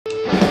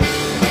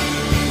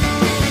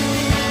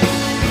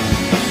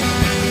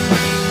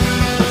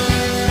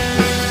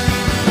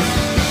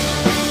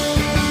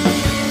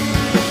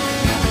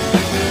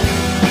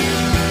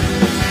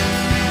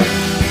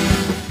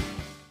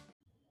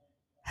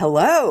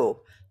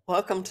Hello.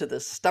 Welcome to the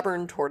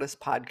Stubborn Tortoise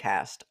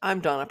podcast. I'm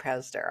Donna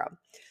Pazdera.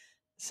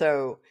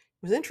 So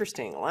it was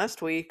interesting.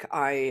 Last week,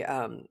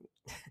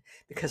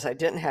 because I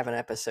didn't have an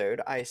episode,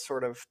 I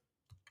sort of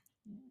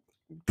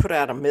put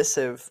out a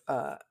missive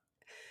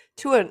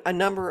to a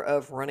number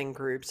of running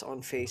groups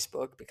on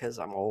Facebook because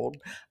I'm old.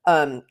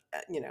 Um, uh,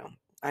 you know,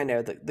 I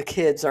know that the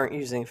kids aren't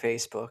using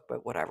Facebook,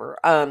 but whatever.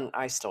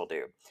 I still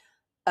do.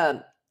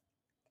 Um,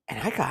 and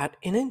I got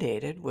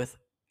inundated with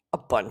a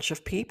bunch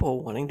of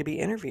people wanting to be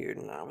interviewed,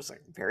 and I was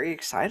like very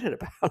excited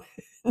about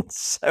it.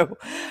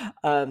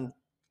 Um,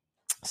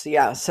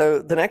 so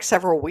the next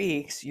several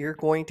weeks, you're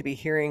going to be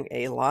hearing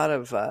a lot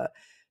of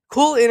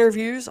cool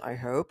interviews. I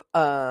hope,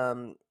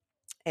 and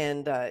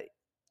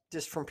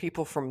just from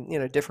people from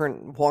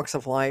different walks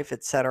of life,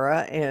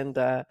 etc. And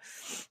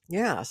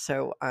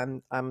so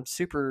I'm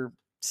super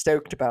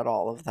stoked about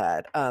all of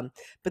that.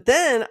 But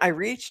then I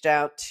reached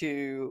out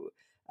to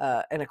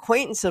an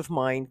acquaintance of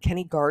mine,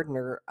 Kenny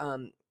Gardner,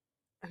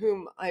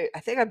 whom I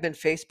think I've been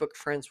Facebook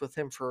friends with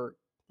him for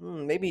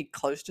maybe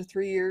close to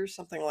 3 years,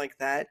 something like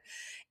that.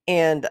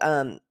 And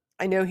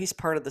I know he's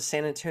part of the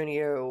San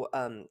Antonio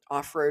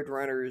off-road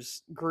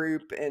runners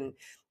group, and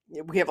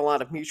we have a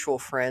lot of mutual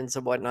friends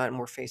and whatnot, and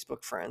we're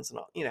Facebook friends, and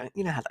all, you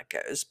know how that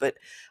goes. But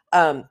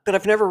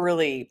I've never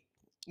really,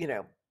 you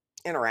know,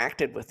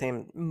 interacted with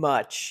him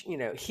much.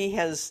 He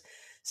has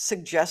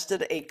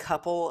suggested a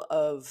couple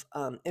of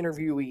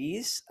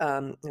interviewees,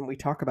 and we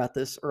talk about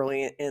this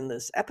early in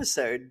this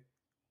episode.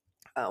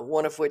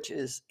 One of which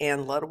is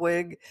Ann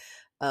Ludwig,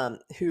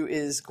 who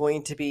is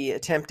going to be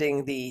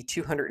attempting the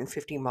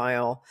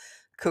 250-mile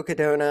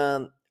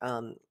Cocodona. I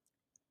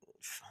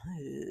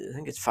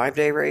think it's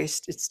 5-day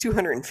race. It's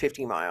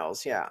 250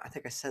 miles. Yeah, I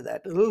think I said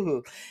that.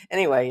 Ooh.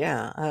 Anyway,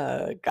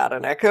 yeah, got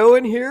an echo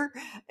in here.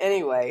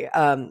 Anyway,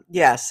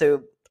 yeah.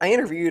 So I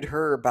interviewed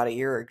her about a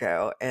year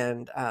ago,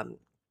 and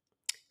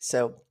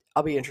so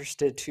I'll be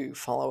interested to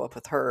follow up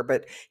with her.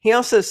 But he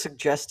also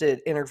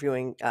suggested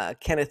interviewing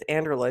Kenneth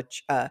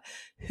Anderlich,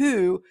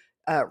 who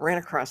ran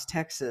across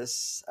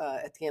Texas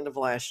at the end of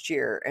last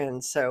year.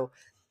 And so,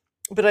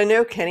 but I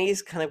know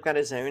Kenny's kind of got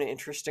his own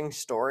interesting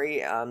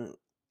story.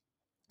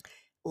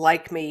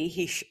 Like me,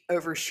 he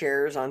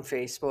overshares on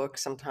Facebook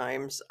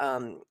sometimes,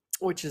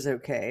 which is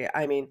okay.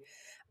 I mean,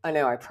 I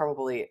know I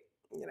probably,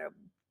 you know,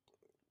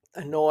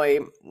 annoy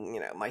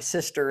my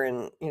sister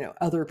and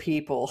other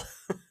people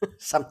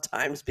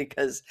sometimes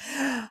because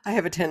I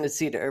have a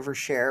tendency to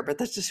overshare, but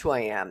that's just who I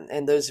am.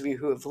 And those of you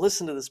who have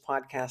listened to this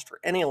podcast for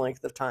any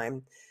length of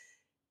time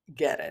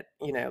get it.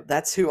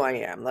 That's who I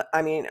am.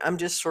 I mean, I'm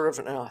just sort of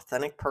an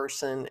authentic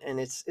person, and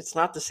it's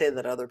not to say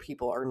that other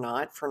people are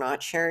not for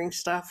not sharing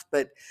stuff,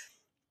 but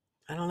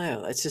I don't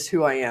know. That's just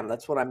who I am.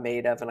 That's what I'm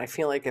made of, and I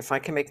feel like if I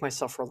can make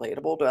myself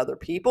relatable to other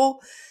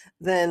people,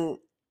 then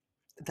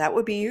that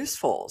would be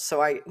useful.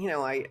 So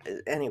anyway,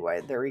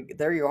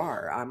 there you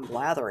are. I'm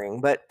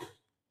blathering, but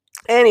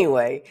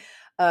anyway,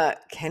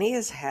 Kenny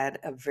has had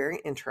a very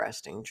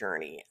interesting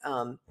journey.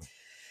 I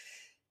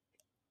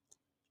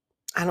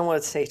don't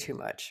want to say too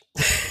much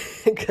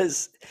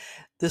because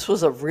this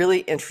was a really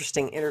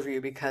interesting interview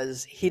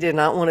because he did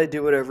not want to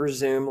do it over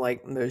Zoom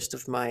like most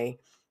of my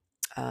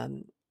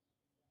um,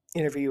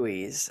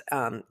 interviewees.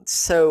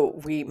 So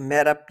we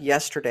met up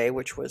yesterday,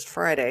 which was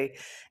Friday,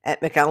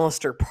 at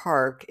McAllister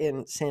Park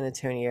in San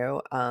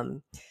Antonio,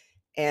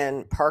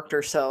 and parked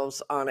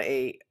ourselves on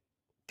a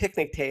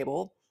picnic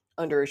table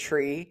under a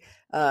tree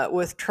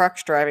with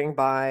trucks driving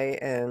by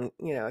and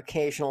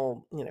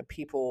occasional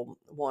people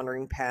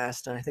wandering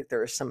past. And I think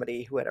there was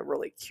somebody who had a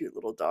really cute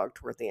little dog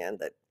toward the end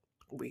that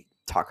we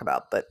talk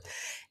about. But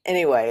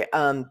anyway,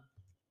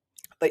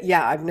 but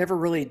yeah, I've never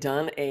really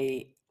done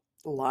a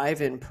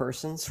live in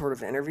person sort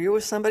of interview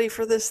with somebody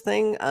for this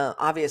thing.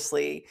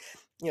 Obviously,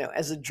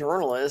 as a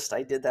journalist,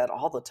 I did that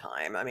all the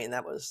time. I mean,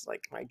 that was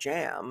like my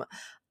jam.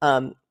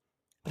 Um,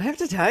 but I have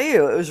to tell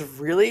you, it was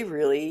really,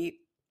 really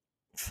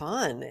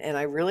fun, and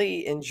I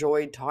really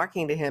enjoyed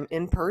talking to him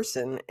in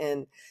person.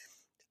 And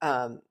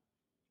um,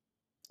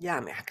 yeah,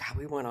 I mean, God,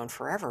 we went on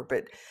forever.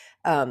 But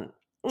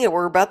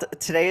we're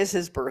today is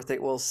his birthday.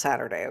 Well,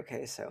 Saturday.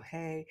 Okay, so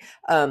hey,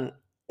 um,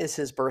 is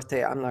his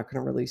birthday. I'm not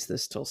going to release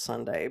this till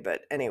Sunday,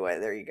 but anyway,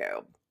 there you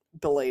go.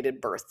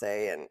 Belated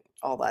birthday and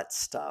all that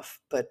stuff.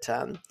 But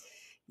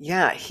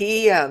yeah,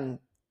 he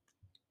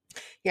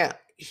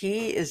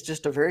is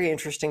just a very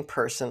interesting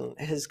person.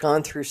 Has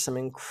gone through some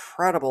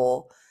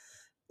incredible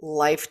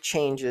life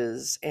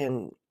changes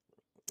and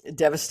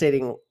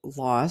devastating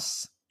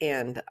loss,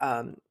 and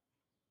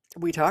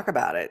we talk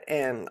about it.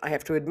 And I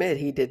have to admit,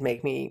 he did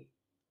make me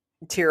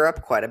tear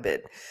up quite a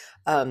bit.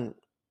 Um,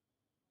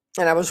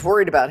 and I was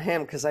worried about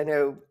him because I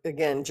know,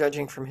 again,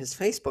 judging from his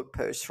Facebook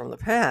posts from the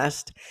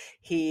past,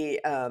 he,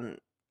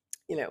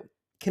 you know,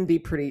 can be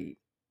pretty,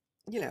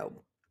 you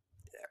know,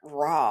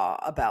 raw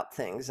about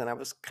things, and I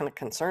was kind of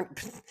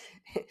concerned.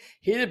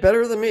 He did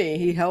better than me.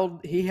 He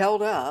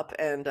held up,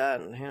 and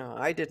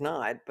I did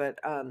not.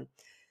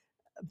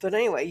 But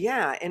anyway,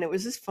 yeah, and it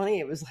was just funny.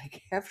 It was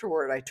like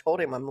afterward, I told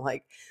him, I'm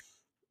like,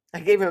 I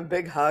gave him a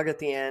big hug at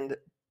the end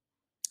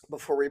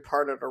before we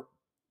parted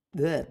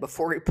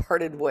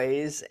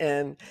ways,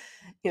 and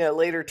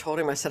later told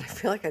him, I said, I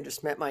feel like I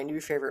just met my new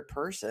favorite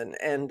person,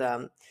 and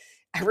I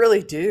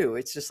really do.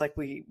 It's just like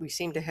we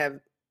seem to have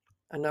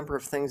a number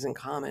of things in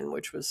common,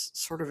 which was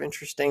sort of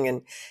interesting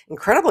and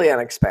incredibly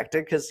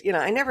unexpected because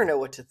I never know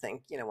what to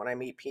think when I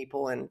meet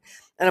people, and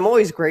I'm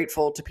always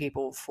grateful to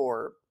people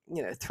for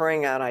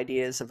throwing out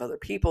ideas of other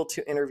people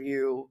to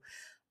interview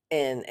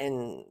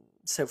and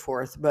so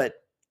forth. But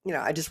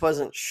I just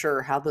wasn't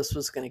sure how this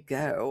was going to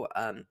go.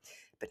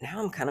 But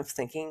now I'm kind of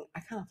thinking I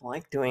kind of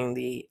like doing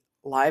the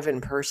live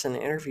in person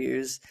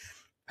interviews.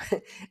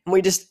 And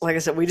we just, like I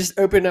said, we just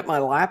opened up my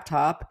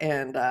laptop,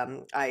 and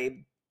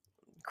I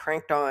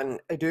cranked on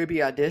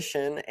Adobe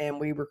Audition, and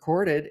we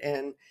recorded,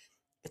 and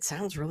it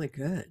sounds really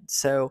good.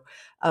 So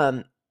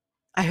I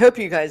hope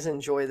you guys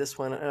enjoy this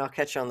one, and I'll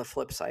catch you on the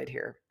flip side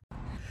here.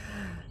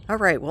 All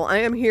right, well, I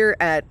am here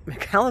at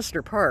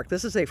McAllister Park.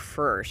 This is a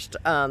first,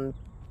 and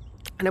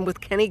I'm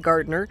with Kenny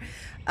Gardner,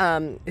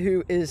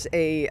 who is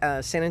a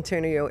San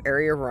Antonio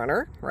area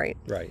runner, right?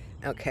 Right.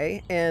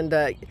 Okay,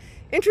 and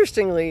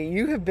interestingly,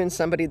 you have been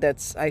somebody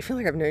that's, I feel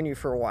like I've known you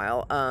for a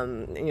while.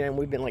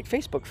 We've been like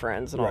Facebook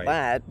friends and all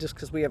that, just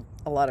because we have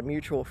a lot of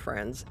mutual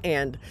friends.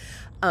 And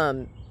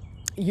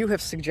you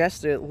have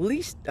suggested at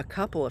least a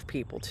couple of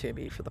people to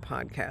me for the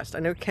podcast. I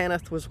know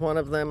Kenneth was one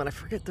of them, and I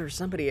forget there's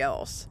somebody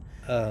else.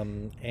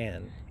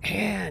 Anne,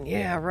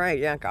 yeah, right.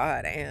 Yeah,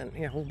 God, Anne.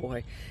 Yeah, oh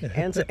boy.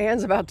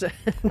 Anne's about to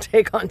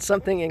take on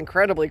something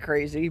incredibly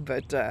crazy.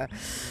 But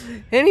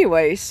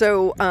anyway,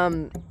 so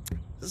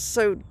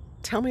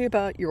tell me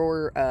about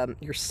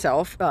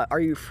yourself. Are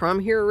you from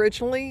here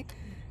originally?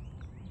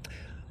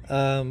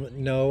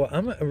 No,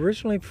 I'm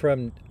originally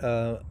from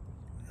a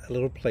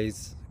little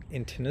place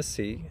in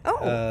Tennessee.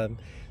 Oh.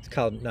 It's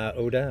called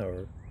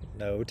Naota.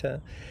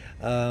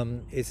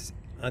 It's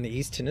on the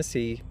East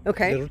Tennessee,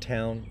 little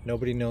town.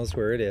 Nobody knows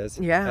where it is.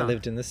 Yeah. I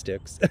lived in the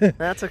sticks.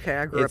 That's okay.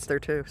 I grew up there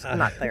too. So I'm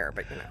not there,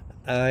 but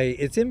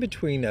It's in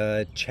between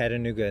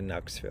Chattanooga and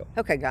Knoxville.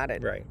 Okay, got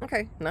it. Right.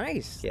 Okay,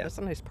 nice. Yeah. That's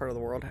a nice part of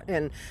the world.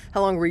 And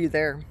how long were you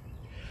there?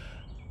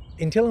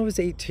 Until I was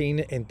 18,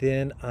 and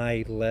then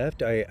I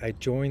left. I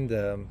joined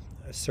the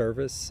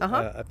service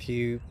a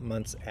few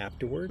months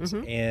afterwards,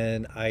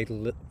 and I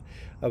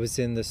was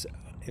in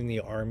the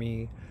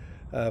Army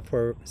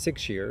for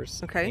 6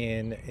 years. Okay.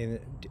 And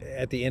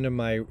at the end of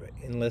my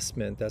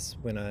enlistment, that's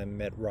when I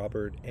met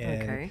Robert,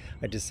 and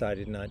I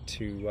decided not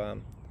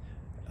to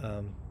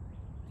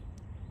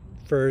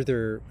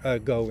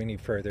go any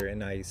further,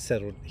 and I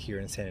settled here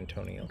in San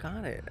Antonio.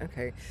 Got it.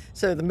 Okay.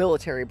 So the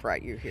military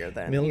brought you here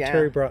then?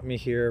 Military brought me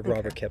here.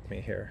 Robert kept me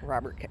here.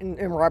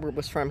 And Robert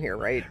was from here,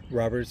 right?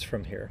 Robert's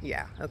from here.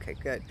 Yeah. Okay,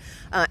 good.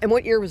 And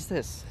what year was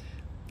this?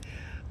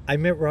 I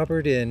met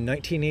Robert in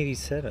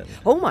 1987.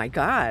 Oh my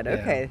God.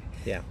 Okay.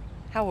 Yeah.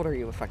 How old are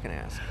you, if I can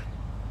ask?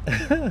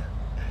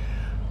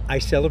 I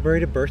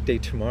celebrate a birthday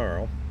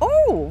tomorrow.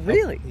 Oh,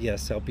 really?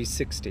 Yes, I'll be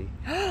 60.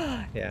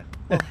 Yeah.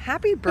 Well,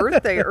 happy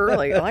birthday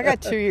early. Well, I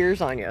got 2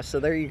 years on you, so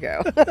there you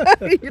go.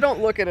 You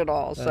don't look it at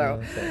all.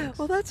 So,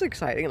 well, that's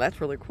exciting. That's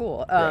really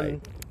cool.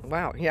 Right.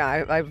 Wow. Yeah,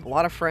 I have a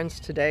lot of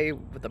friends today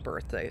with a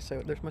birthday,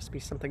 so there must be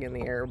something in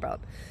the air about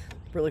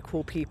really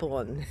cool people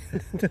and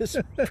this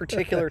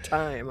particular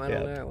time. I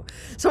don't know.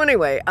 So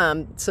anyway,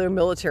 so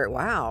military.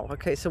 Wow.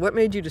 Okay. So what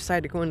made you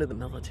decide to go into the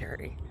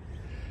military?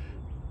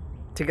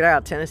 To get out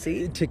of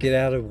Tennessee? To get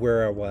out of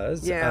where I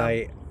was.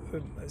 Yeah.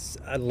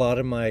 A lot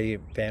of my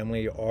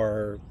family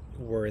were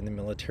in the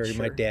military.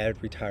 Sure. My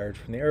dad retired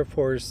from the Air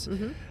Force.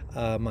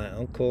 My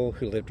uncle,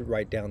 who lived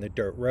right down the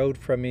dirt road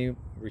from me,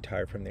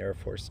 retired from the Air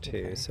Force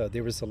too. Okay. So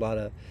there was a lot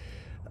of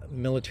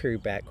military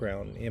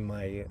background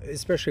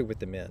especially with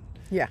the men.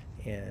 Yeah.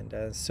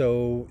 And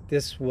so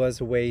this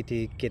was a way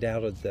to get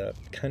out of the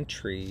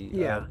country.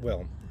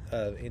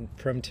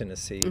 From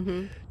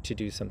Tennessee to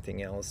do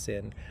something else,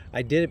 and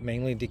I did it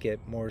mainly to get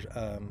more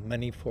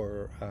money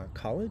for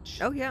college.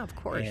 Oh yeah, of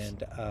course.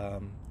 And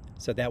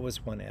so that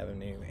was one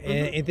avenue,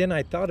 and then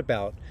I thought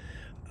about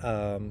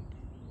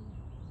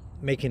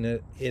making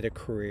it a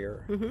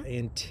career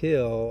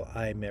until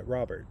I met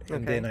Robert,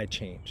 and then I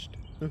changed.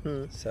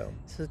 So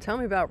tell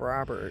me about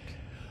Robert.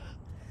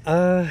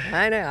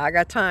 I know I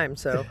got time,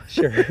 so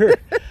sure.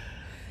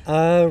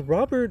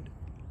 Robert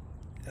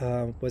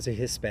was a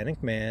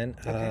Hispanic man.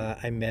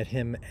 I met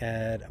him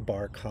at a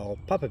bar called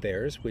Papa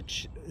Bear's,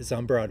 which is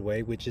on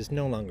Broadway, which is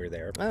no longer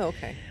there. Oh,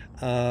 okay.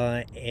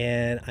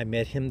 And I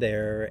met him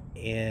there,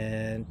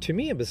 and to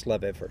me it was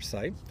love at first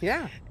sight.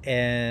 Yeah.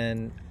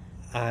 And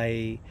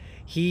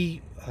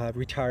he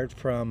retired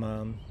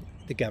from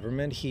the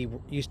government. He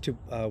used to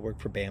work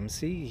for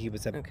BAMC. He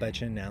was a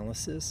budget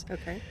analysis.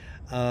 Okay.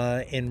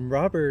 And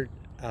Robert,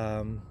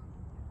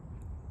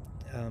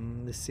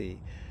 let's see,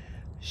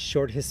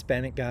 short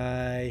Hispanic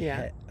guy.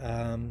 Yeah.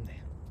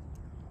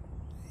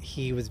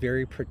 He was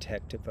very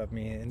protective of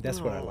me, and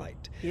that's what I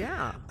liked.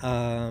 Yeah.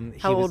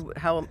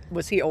 How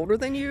was he older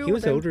than you? He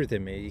was older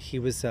than me. He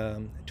was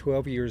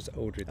 12 years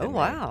older than me. Oh,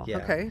 wow. Yeah.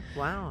 Okay.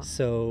 Wow.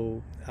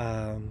 So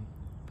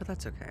but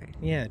that's okay.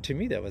 Yeah, to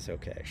me that was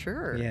okay.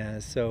 Sure. Yeah,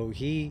 so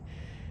he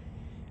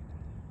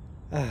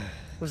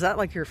Was that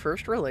like your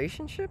first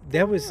relationship that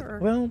then, was, or?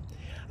 well,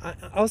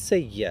 I'll say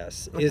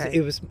yes. Okay.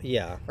 It was,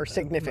 yeah, Or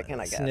significant,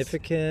 I guess.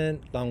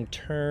 significant, long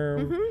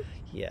term. Mm-hmm.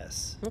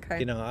 Yes. Okay.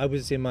 You know, I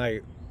was in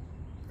my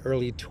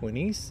early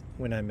 20s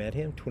when I met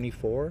him,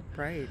 24.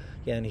 Right.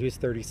 Yeah, and he was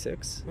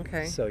 36.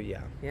 Okay. So,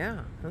 yeah.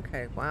 Yeah.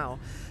 Okay. Wow.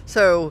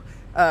 So,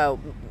 I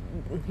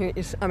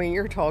mean,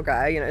 you're a tall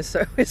guy, you know,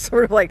 so it's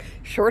sort of like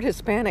short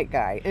Hispanic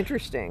guy.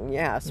 Interesting.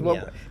 Yes. Well,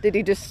 Yeah. did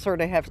he just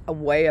sort of have a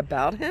way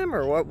about him,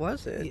 or what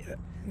was it? Yeah,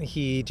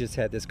 he just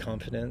had this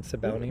confidence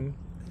about him,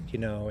 you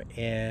know,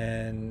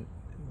 and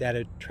that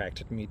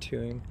attracted me to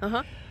him.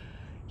 Uh-huh.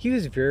 He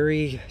was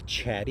very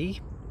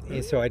chatty,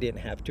 and so I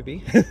didn't have to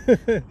be.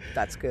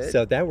 That's good.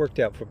 So that worked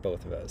out for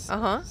both of us.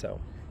 Uh-huh. So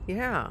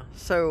Yeah.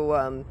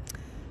 So,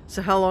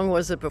 so how long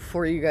was it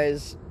before you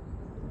guys?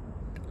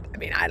 I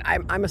mean,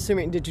 I'm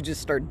assuming, did you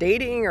just start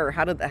dating, or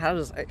how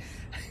does?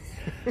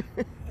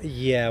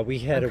 yeah, we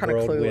had I'm a kinda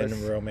whirlwind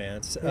clueless.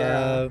 romance.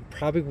 Yeah.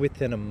 Probably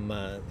within a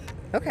month.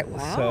 Okay.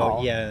 Wow.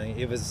 So yeah,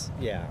 it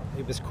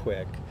was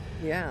quick.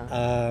 Yeah.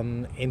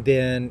 And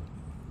then,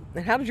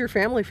 And how did your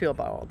family feel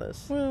about all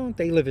this? well,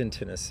 they live in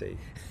Tennessee.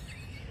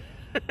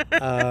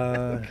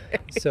 Okay.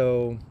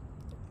 So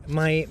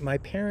my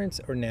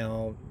parents are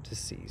now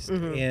deceased,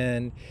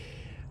 and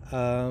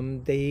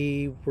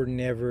they were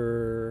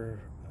never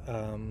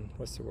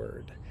what's the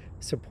word,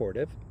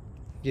 supportive,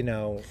 you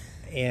know,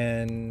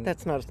 and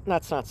That's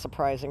not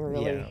surprising,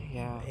 really.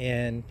 Yeah.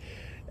 and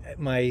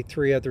my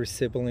three other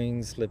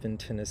siblings live in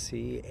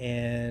Tennessee,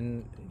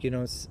 and you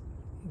know,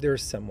 they're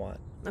somewhat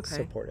Okay.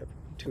 supportive.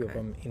 Two of Okay.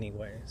 them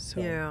anyway. So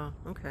Yeah.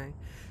 Okay.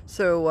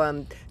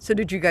 So, so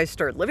did you guys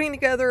start living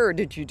together, or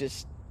did you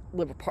just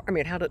live apart? I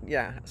mean, how did?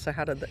 Yeah. So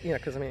how did?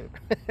 Because I mean,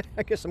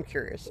 I guess I'm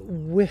curious.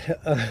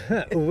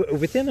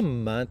 Within a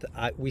month,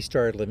 we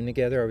started living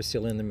together. I was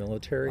still in the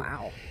military.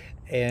 Wow.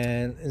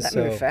 And That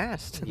so moved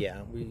fast.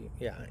 yeah,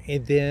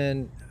 and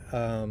then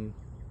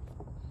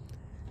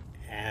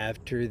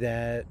after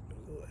that,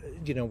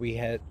 you know, we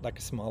had like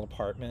a small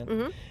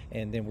apartment,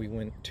 and then we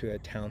went to a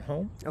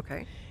townhome.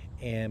 Okay.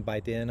 And by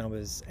then I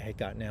had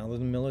gotten out of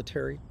the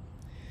military,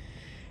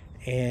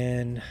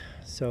 and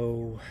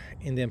so,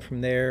 and then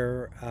from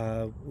there,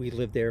 we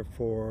lived there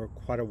for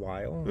quite a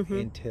while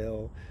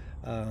until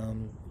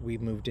we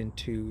moved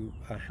into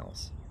a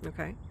house.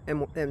 Okay.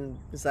 And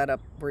is that up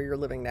where you're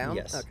living now?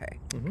 Yes. Okay.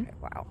 Mhm. Okay.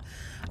 Wow.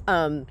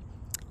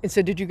 And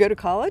so did you go to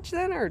college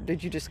then, or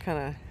did you just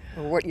kind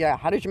of? What? Yeah.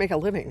 How did you make a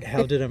living?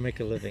 How did I make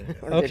a living?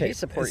 Or did he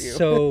support you?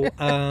 So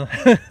I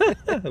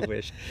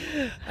wish.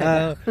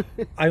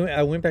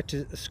 I went back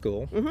to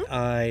school.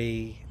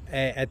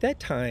 At that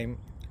time,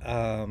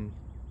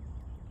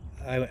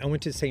 I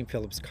went to St.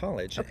 Philip's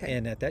College, Okay.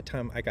 and at that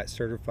time I got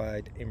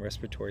certified in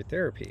respiratory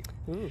therapy,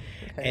 Ooh,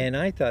 okay. and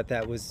I thought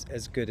that was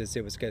as good as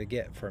it was going to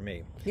get for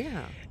me.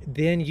 Yeah.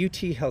 Then UT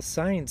Health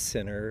Science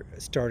Center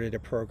started a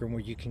program where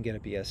you can get a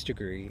BS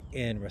degree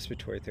in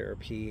respiratory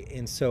therapy,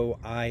 and so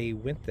I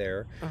went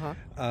there. Uh-huh.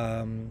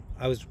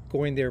 I was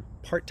going there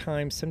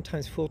part-time,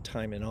 sometimes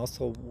full-time, and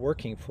also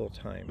working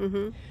full-time.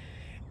 Mm-hmm.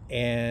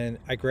 And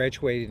I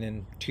graduated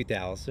in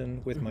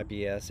 2000 with my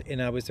BS,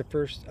 and I was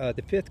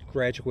the fifth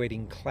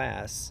graduating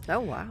class Oh,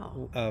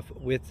 wow.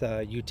 with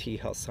UT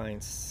Health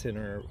Science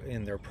Center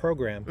in their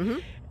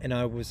program, and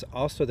I was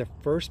also the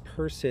first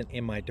person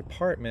in my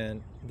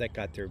department that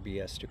got their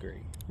BS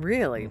degree.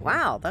 Really?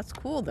 Wow. That's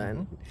cool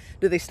then.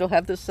 Do they still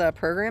have this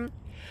program?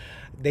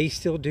 They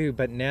still do,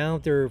 but now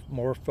they're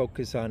more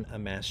focused on a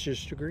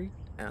master's degree.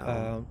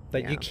 But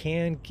yeah. you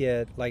can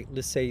get, like,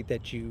 let's say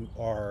that you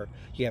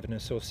have an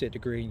associate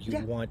degree and you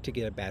Yeah. want to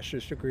get a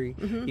bachelor's degree,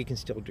 you can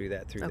still do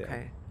that through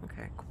them.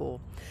 Okay, cool.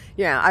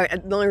 Yeah,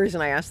 the only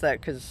reason I asked that,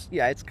 because,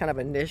 yeah, it's kind of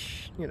a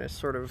niche, you know,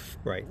 sort of,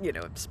 Right. you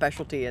know,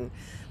 specialty. And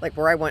like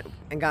where I went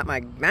and got my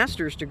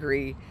master's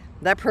degree,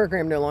 that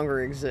program no longer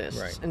exists.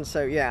 Right. And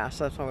so, yeah,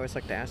 so that's what I always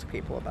like to ask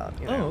people about,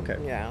 you know. Oh, okay.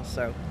 Yeah,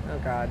 so, oh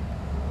God.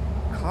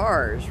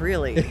 Cars,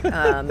 really.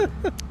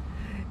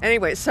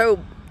 Anyway, so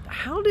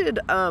how did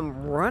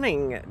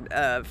running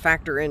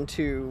factor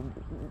into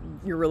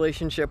your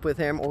relationship with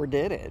him, or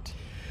did it?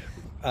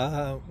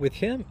 With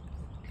him,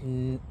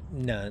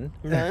 none.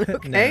 None?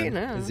 Okay, None.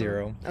 no.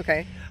 Zero.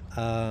 Okay.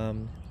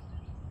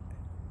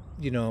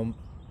 You know,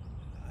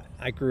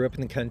 I grew up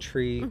in the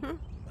country.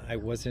 I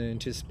wasn't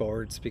into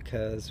sports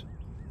because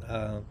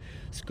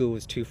school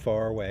was too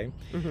far away.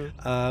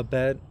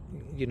 But,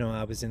 you know,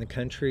 I was in the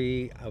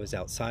country. I was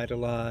outside a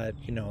lot.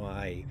 You know,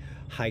 I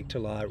hiked a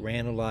lot,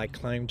 ran a lot,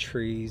 climbed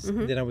trees.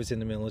 Then I was in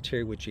the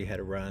military, which you had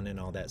to run and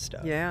all that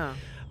stuff. Yeah.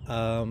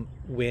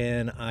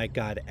 When I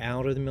got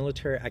out of the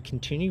military, I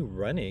continued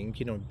running,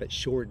 you know, but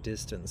short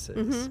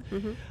distances.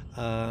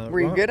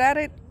 Were you good at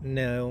it?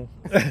 No.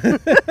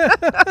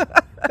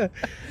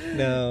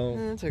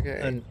 No. That's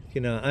okay.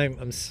 You know,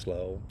 I'm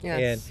slow.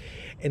 Yes.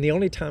 And the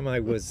only time I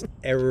was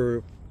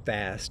ever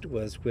fast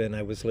was when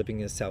I was living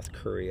in South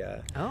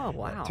Korea. Oh,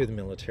 wow. Through the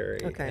military.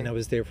 Okay. And I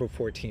was there for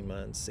 14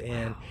 months.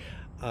 And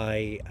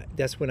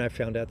that's when I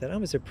found out that I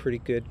was a pretty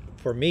good,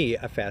 for me,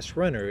 a fast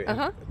runner.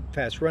 Uh-huh.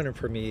 Fast runner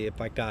for me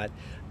if I got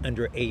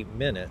under 8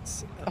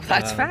 minutes. Oh,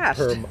 that's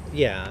fast.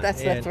 Yeah.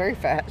 That's very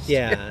fast.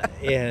 Yeah,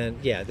 and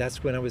yeah,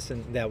 that's when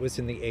that was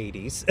in the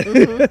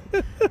 80s.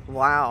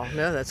 Wow.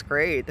 No, that's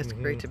great. That's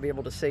great to be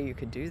able to say you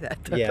could do that.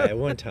 Yeah, at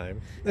one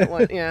time.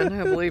 Yeah,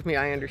 no, believe me,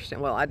 I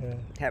understand. Well,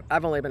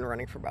 I've only been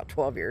running for about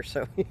 12 years,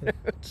 so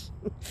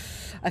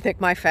I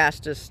think my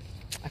fastest,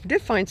 I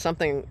did find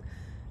something,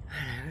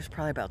 I don't know, it was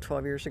probably about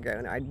 12 years ago,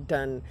 and I'd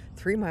done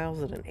 3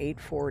 miles at an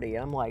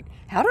 8:40. I'm like,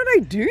 how did I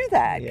do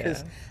that?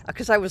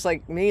 Because I was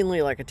like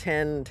mainly like a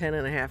 10 and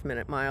a half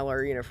minute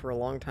miler, for a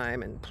long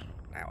time, and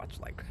now it's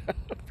like,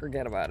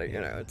 forget about it,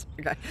 it's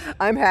like,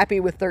 I'm happy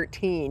with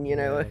 13,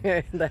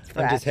 that's fast.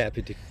 I'm just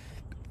happy to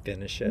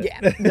finish it.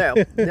 Yeah,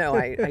 no,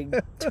 I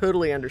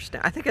totally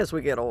understand. I think as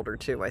we get older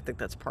too, I think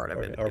that's part of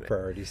it. Our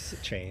priorities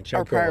change.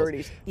 Our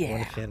priorities,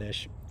 want to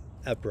finish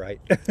upright.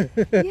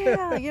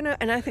 Yeah,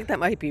 and I think that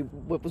might be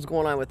what was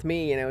going on with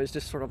me, is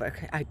just sort of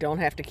like, I don't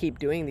have to keep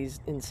doing these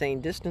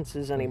insane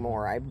distances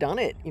anymore. I've done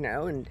it,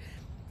 and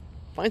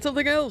find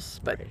something else.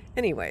 But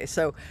anyway,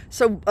 so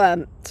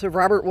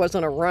Robert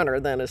wasn't a runner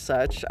then as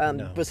such.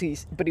 No. But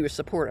he was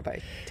supportive,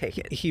 I take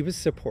it. He was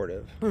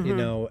supportive,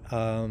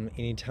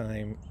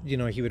 anytime,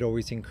 he would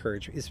always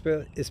encourage,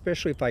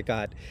 especially if I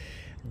got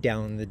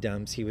down in the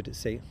dumps, he would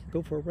say,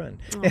 go for a run.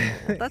 Oh,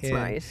 that's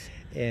nice.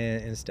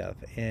 And stuff.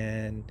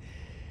 And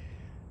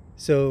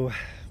so,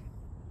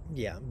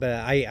 yeah,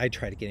 but I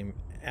try to get him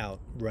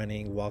out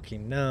running,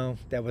 walking. No,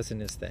 that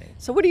wasn't his thing.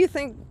 So what do you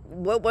think,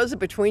 what was it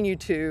between you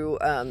two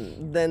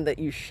then that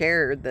you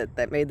shared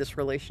that made this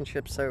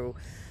relationship so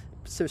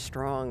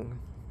strong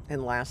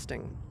and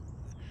lasting?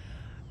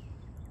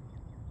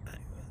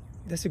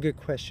 That's a good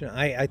question.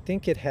 I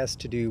think it has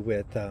to do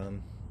with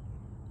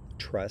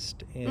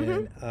trust,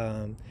 and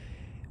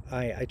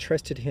I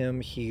trusted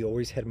him. He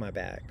always had my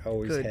back. I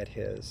always had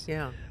his.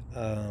 Yeah.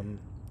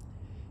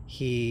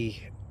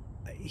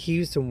 He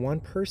was the one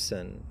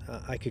person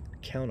I could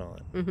count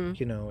on,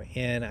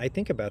 and I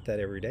think about that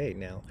every day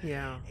now.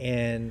 Yeah.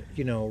 And,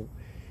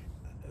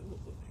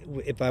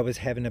 if I was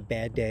having a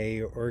bad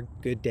day or a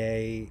good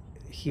day,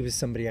 he was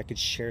somebody I could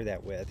share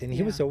that with, and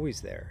he was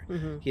always there,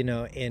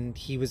 and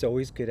he was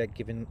always good at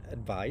giving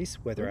advice,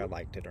 whether I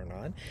liked it or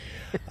not.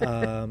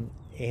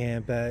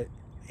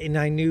 And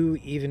I knew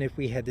even if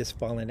we had this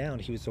falling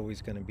out, he was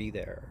always going to be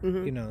there,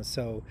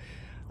 so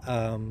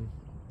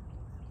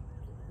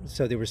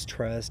there was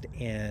trust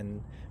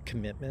and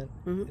commitment,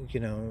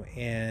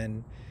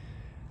 and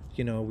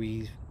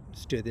we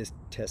stood this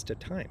test of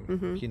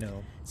time,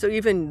 So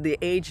even the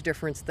age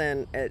difference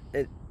then,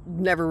 it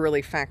never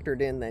really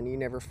factored in then? You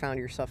never found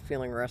yourself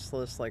feeling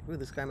restless, like, ooh,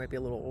 this guy might be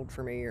a little old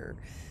for me, or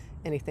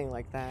anything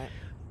like that?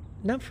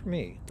 Not for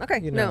me. Okay.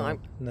 No.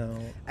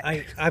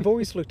 I've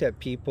always looked at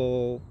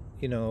people,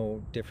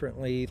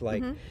 differently.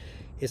 Like,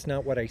 it's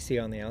not what I see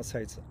on the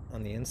outside, it's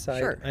on the inside.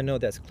 Sure. I know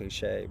that's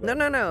cliche, but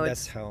no,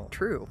 that's it's how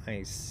true.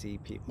 I see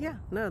people. Yeah,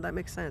 no, that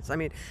makes sense. I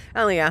mean,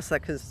 I only asked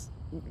that because,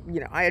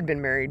 I had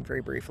been married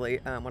very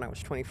briefly when I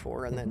was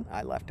 24, and then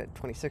I left at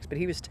 26, but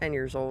he was 10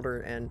 years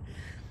older, and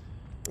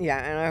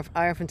I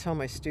often tell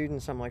my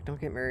students, I'm like, don't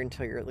get married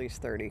until you're at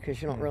least 30,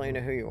 because you don't really know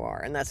who you are,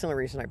 and that's the only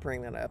reason I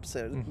bring that up.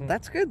 So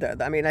that's good, though.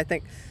 I mean, I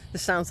think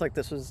this sounds like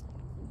this was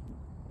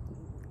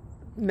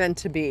meant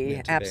to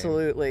be.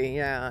 Absolutely.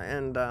 Yeah.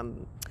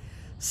 And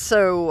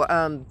so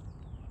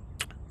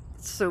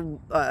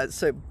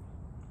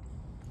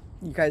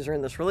you guys are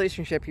in this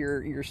relationship,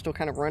 you're still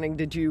kind of running.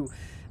 Did you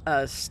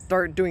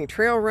start doing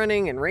trail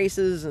running and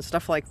races and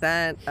stuff like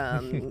that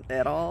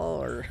at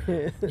all, or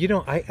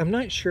I'm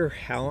not sure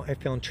how I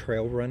found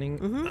trail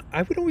running.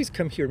 I would always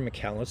come here in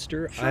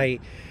McAllister. Sure.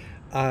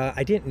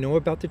 I didn't know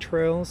about the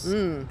trails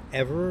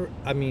ever.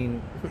 I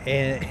mean,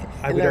 and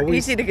would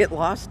always, easy to get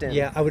lost in.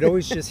 Yeah, I would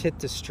always just hit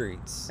the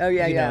streets. Oh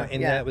yeah,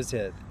 and that was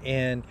it.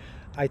 And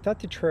I thought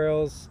the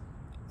trails,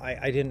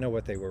 I didn't know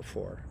what they were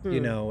for.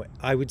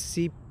 I would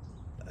see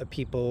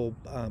people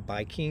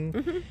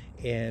biking,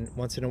 and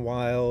once in a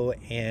while,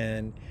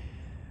 and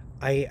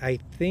I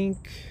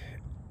think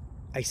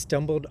I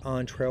stumbled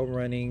on trail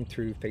running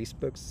through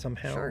Facebook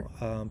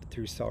somehow,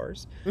 through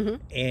SARS,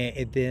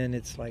 and then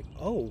it's like,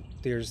 oh,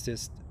 there's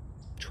this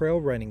trail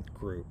running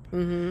group,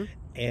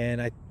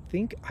 and I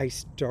think I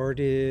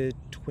started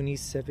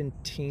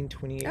 2017,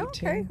 2018.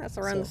 Okay, that's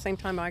around the same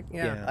time I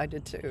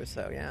did too.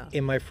 So yeah.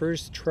 And my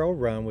first trail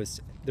run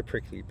was the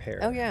Prickly Pear.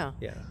 Oh yeah.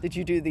 Yeah. Did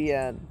you do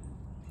the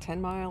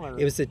 10 mile or?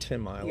 It was a 10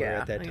 miler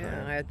at that time.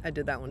 Yeah, I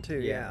did that one too.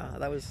 Yeah,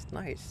 that was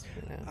nice.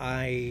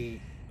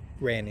 I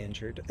ran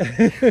injured.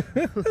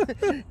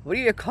 What do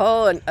you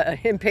call an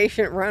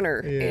impatient runner?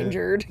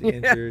 Injured.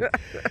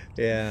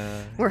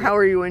 Yeah. Or how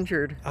are you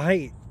injured?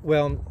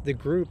 Well, the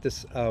group,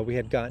 we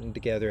had gotten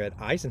together at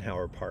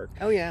Eisenhower Park.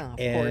 Oh yeah, of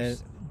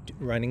course.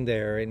 Running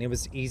there, and it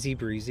was easy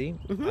breezy.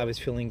 I was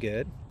feeling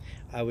good.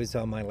 I was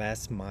on my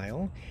last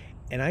mile,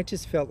 and I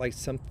just felt like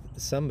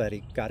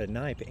somebody got a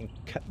knife and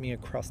cut me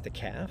across the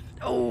calf.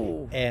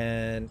 Oh.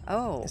 And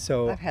Oh.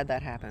 so I've had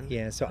that happen.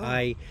 yeah, so Oh.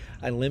 I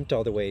limped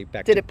all the way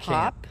back Did to it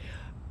camp. pop?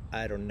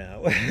 I don't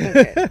know.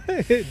 Okay.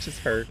 It just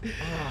hurt.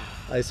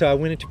 So I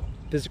went into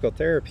physical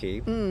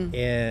therapy,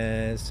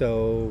 and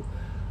so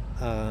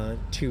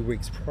 2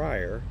 weeks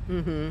prior,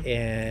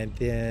 and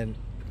then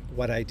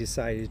what I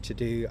decided to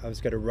do, I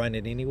was going to run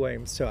it anyway.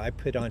 So I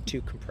put on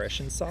 2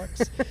 compression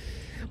socks.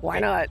 Why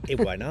not?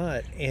 Why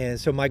not? And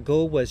so my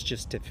goal was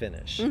just to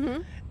finish.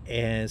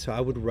 And so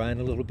I would run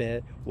a little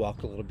bit,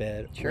 walk a little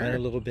bit, run a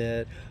little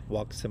bit,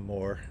 walk some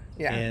more.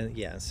 Yeah. And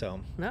yeah,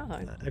 so no,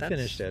 I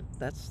finished it.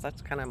 That's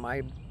kind of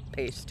my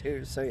pace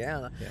too. So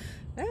yeah,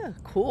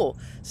 cool.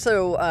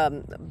 So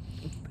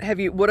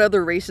what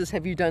other races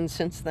have you done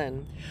since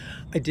then?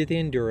 I did the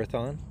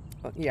Endurathon.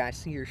 Oh, yeah, I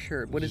see your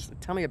shirt.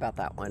 Tell me about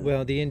that one.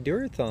 Well, the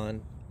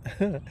Endurathon,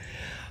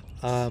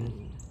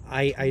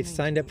 I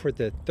signed up for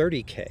the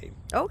 30K.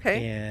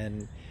 Okay.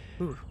 And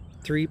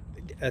 3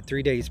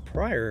 days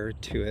prior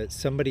to it,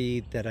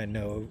 somebody that I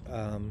know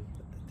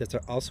that's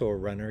also a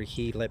runner,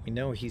 he let me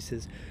know. He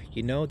says,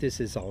 this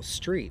is all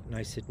street. And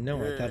I said,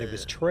 no, I thought it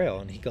was trail.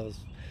 And he goes,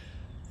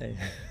 and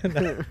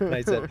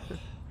I said,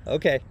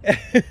 okay.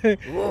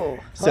 Whoa.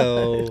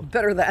 So it's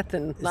better that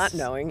than not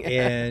knowing.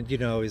 And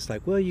it's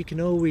like, well, you can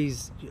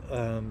always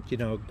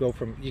go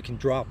from, you can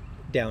drop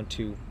down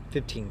to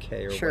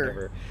 15K or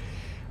whatever.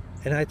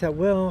 And I thought,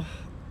 well,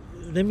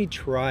 let me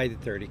try the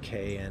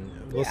 30K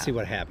and we'll see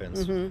what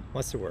happens.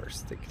 What's the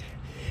worst?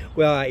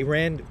 Well, I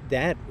ran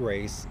that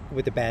race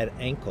with a bad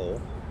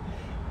ankle,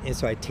 and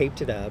so I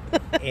taped it up.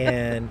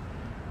 And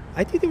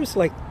I think there was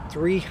like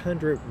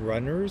 300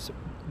 runners,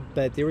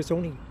 but there was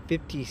only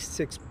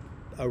 56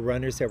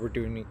 runners that were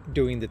doing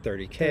the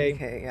 30K.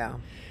 30K, yeah.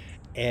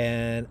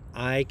 And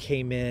I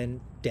came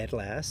in dead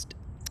last.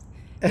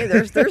 Hey,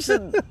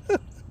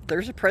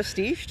 there's a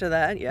prestige to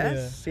that,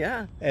 yes,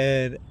 yeah.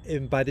 And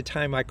by the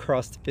time I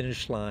crossed the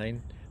finish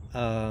line,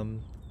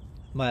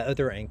 my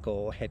other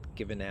ankle had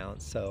given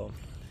out. So,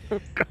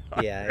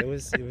 yeah, it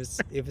was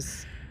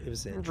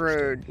interesting.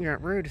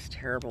 Road is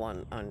terrible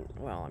on.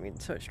 Well, I mean,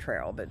 so is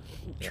trail, but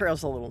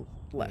trail's a little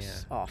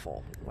less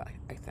awful,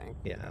 I think.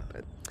 Yeah,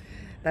 but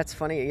that's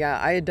funny.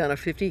 Yeah, I had done a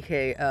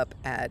 50K up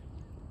at.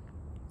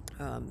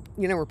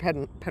 Where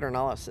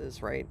Pedernales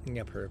is, right?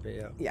 Yeah, I've heard of it,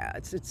 yeah. Yeah,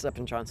 it's up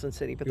in Johnson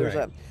City, but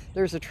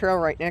there's a trail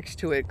right next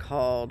to it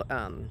called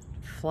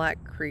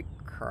Flat Creek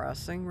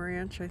Crossing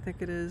Ranch, I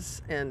think it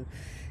is. And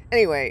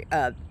anyway,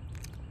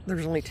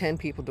 there's only 10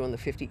 people doing the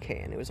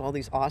 50K, and it was all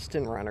these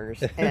Austin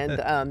runners,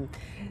 and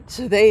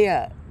so they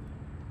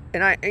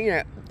and I,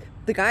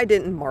 the guy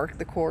didn't mark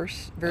the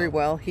course very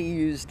well. He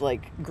used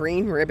like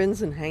green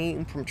ribbons and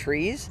hanging from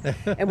trees,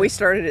 and we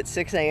started at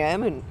 6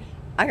 a.m. and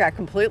I got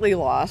completely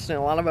lost, and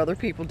a lot of other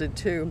people did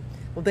too.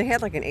 Well, they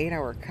had like an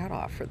 8-hour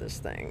cutoff for this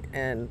thing,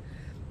 and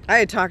I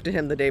had talked to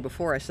him the day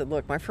before. I said,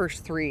 look, my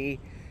first 3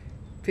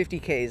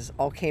 50Ks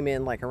all came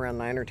in like around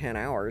 9 or 10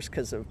 hours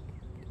because of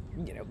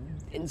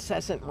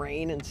incessant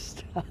rain and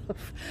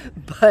stuff.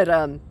 But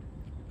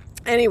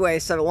anyway,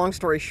 so long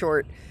story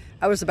short,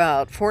 I was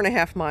about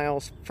 4.5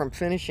 miles from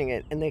finishing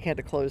it, and they had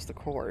to close the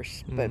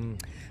course.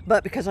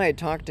 But because I had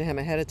talked to him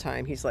ahead of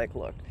time, he's like,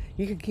 look,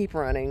 you can keep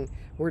running.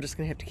 We're just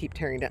going to have to keep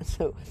tearing down.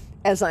 So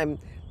as I'm,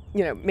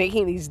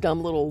 making these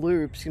dumb little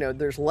loops,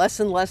 there's less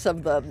and less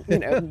of the,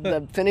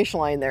 the finish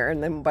line there.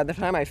 And then by the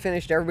time I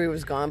finished, everybody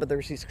was gone, but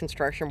there's these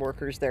construction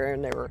workers there,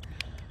 and they were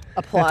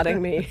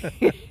applauding me.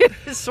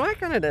 So I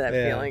kind of did that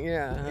feeling.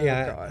 Yeah.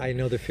 Yeah, I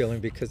know the feeling,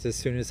 because as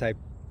soon as I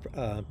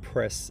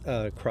crossed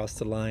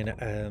the line,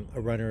 a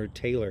runner,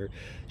 Taylor,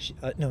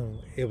 no,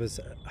 it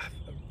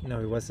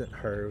wasn't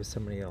her. It was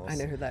somebody else. I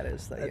know who that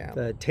is.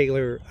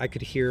 Taylor, I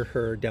could hear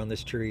her down the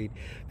street,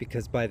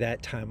 because by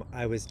that time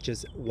I was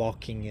just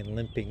walking and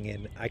limping,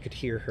 and I could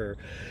hear her,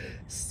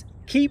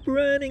 keep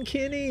running,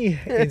 Kenny.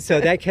 And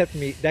so that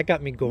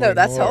got me going. No,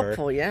 that's more.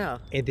 helpful, yeah.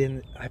 And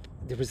then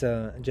there was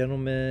a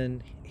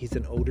gentleman. He's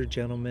an older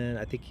gentleman.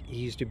 I think he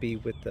used to be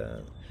with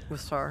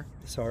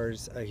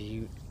SARS.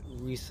 He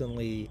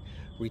recently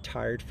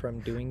retired from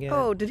doing it.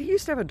 Oh, did he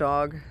used to have a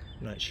dog?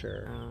 I'm not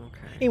sure. Oh,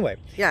 okay. Anyway,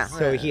 yeah.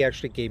 So he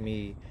actually gave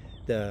me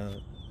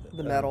the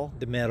medal.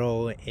 The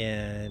medal,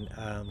 and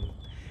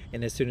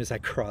as soon as I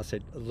crossed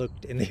it,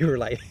 looked, and they were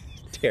like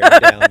tearing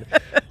down.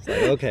 It's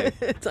like, okay,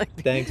 it's like,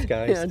 thanks,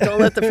 guys. Yeah,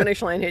 don't let the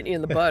finish line hit you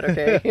in the butt,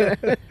 okay?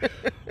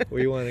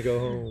 We want to go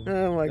home.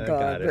 Oh my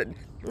God!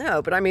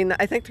 But I mean,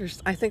 I think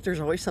there's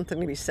always something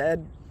to be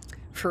said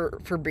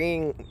for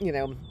being,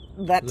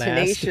 that last?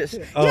 Tenacious.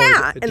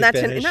 And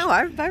that's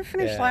I've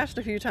finished last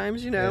a few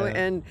times,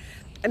 and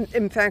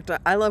in fact,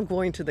 I love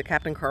going to the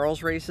Captain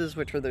Carl's races,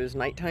 which are those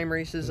nighttime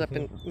races up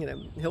in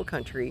hill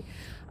country,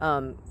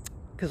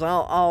 because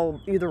I'll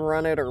either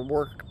run it or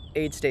work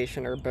aid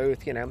station or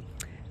both,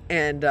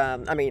 and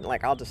I mean,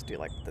 like, I'll just do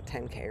like the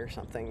 10K or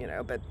something,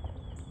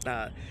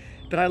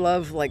 but I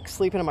love like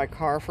sleeping in my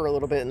car for a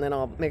little bit, and then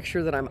I'll make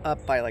sure that I'm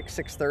up by like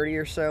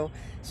 6:30 or so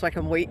I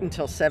can wait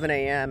until 7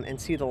 a.m. and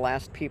see the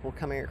last people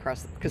coming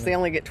across, because they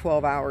only get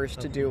 12 hours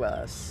to do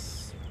a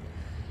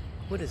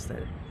what is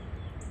that?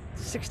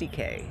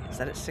 60K. Is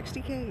that at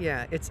 60K?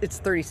 Yeah, it's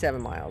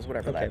 37 miles,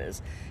 whatever that Okay.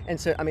 is. And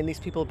so, I mean, these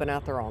people have been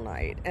out there all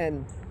night,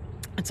 and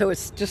so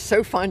it's just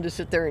so fun to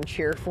sit there and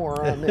cheer for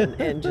them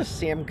and just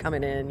see them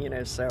coming in, you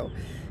know. So,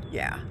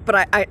 yeah.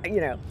 But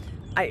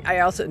I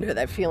also know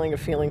that feeling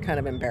of feeling kind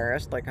of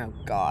embarrassed, like, oh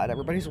God,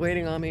 everybody's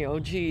waiting on me. Oh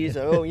geez,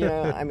 oh, you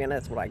know. I mean,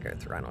 that's what I go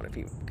through. I don't know if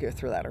you go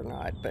through that or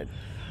not, but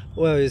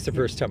Well, it was the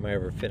first time I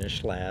ever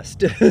finished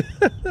last.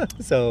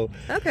 So,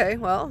 okay,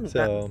 well,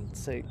 so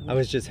so I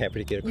was just happy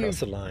to get across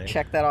the you've line.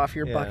 checked that off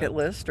your Yeah. bucket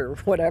list or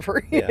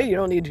whatever. Yeah. You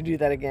don't need to do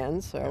that again.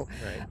 So,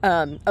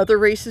 Right. other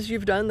races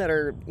you've done that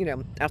are,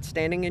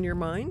 outstanding in your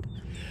mind?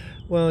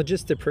 Well,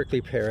 just the prickly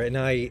pear, and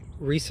I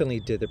recently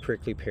did the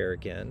prickly pear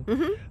again.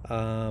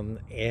 Mm-hmm.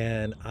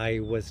 And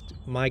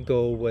my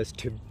goal was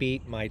to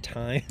beat my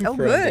time Oh,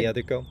 from good. the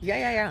other goal.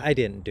 Yeah. I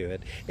didn't do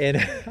it, and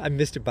I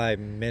missed it by a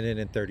minute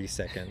and 30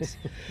 seconds.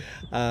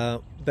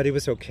 But it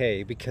was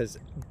okay because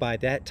by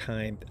that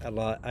time,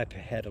 I've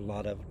had a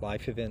lot of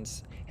life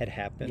events had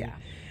happened, Yeah.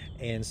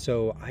 and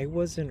so I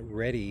wasn't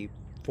ready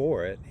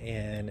for it.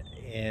 And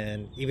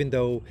even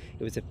though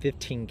it was a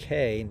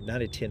 15K,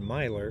 not a 10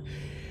 miler.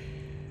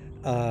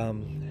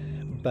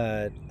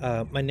 But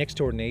my next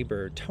door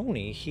neighbor,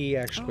 Tony, he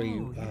actually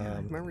Oh, yeah. I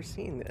remember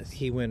seeing this.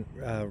 he went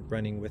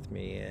running with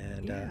me,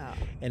 Yeah.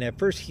 and at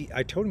first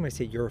I told him, I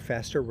said, "You're a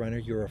faster runner.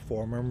 You're a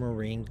former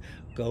Marine.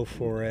 Go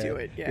for it. Do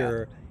it, yeah.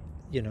 You're,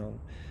 you know,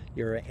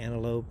 you're an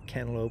antelope,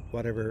 cantaloupe,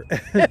 whatever.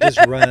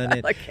 Just run."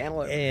 Like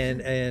cantaloupe.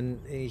 And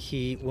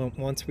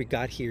once we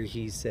got here,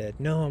 he said,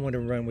 "No, I want to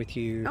run with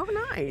you." Oh,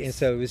 nice. And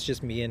so it was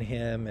just me and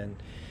him,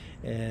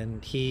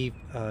 and he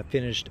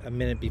finished a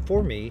minute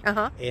before me,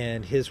 Uh-huh.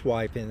 and his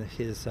wife and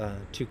his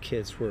 2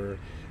 kids were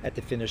at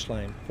the finish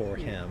line for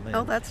him.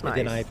 Oh, that's And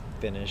then I nice.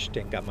 finished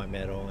and got my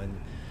medal and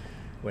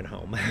went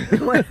home.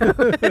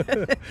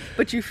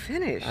 But you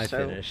finished. I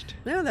so- finished.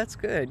 No, that's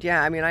good.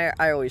 Yeah, I mean,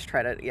 I always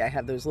try to, I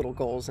have those little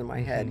goals in my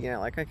head, Mhm.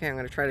 like, okay, I'm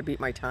going to try to beat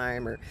my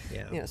time, or,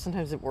 Yeah.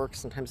 sometimes it works,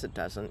 sometimes it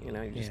doesn't, you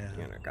just,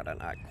 Yeah. gotta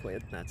not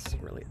quit. That's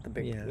really the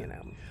big,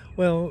 Yeah.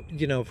 Well,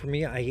 for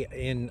me, I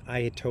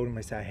had told him,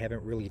 I said, I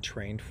haven't really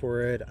trained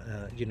for it.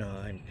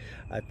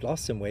 I've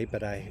lost some weight,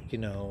 but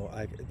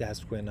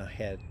that's when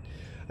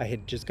I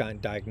had just gotten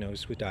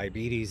diagnosed with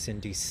diabetes in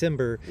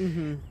December,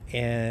 Mm-hmm.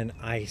 and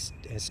I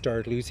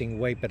started losing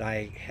weight, but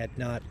I had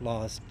not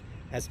lost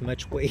as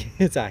much weight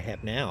as I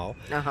have now.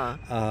 Uh-huh.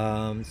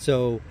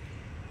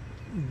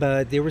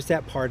 But there was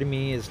that part of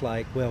me is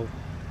like, well,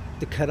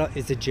 the cutoff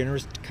is a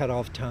generous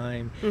cutoff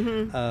time.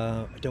 Mm-hmm.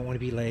 I don't want to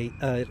be late,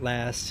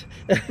 last.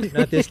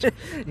 Not this.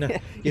 No, Yeah,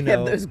 you you have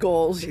know. those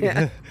goals,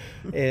 yeah.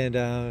 And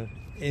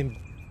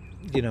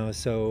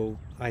so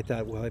I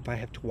thought, well, if I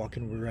have to walk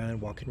and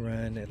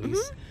run at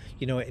least,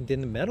 and then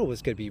the medal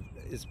was going to be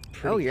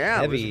pretty Oh yeah,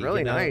 heavy. it was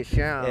really nice.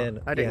 Yeah, And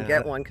I didn't yeah,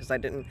 get one because I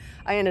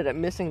ended up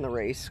missing the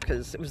race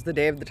because it was the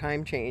day of the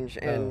time change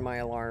and Oh. my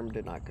alarm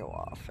did not go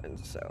off, and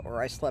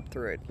or I slept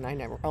through it, and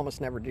I almost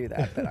never do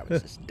that, but I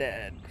was just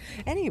dead.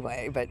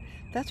 Anyway, but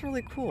that's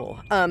really cool.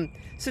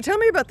 So tell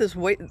me about this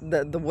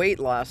the weight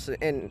loss,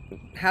 and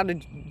how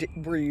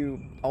were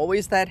you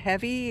always that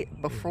heavy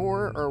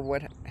before, or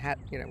what? How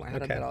did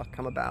Okay. that all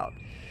come about?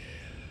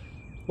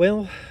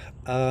 Well,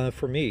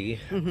 for me,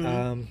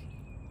 Mm-hmm.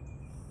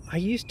 I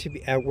used to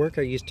be at work.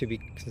 I used to be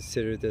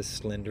considered this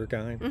slender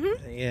guy,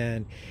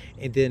 Mm-hmm.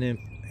 and then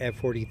at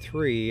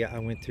 43, I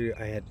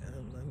had a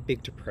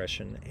big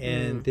depression,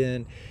 and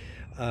then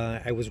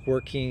I was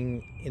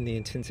working in the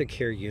intensive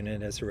care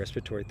unit as a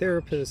respiratory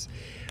therapist.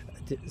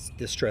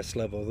 The stress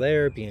level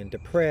there, being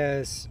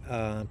depressed,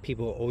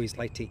 people always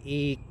like to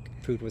eat.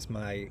 Food was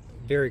my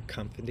very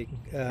comforting,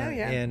 Oh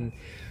yeah. and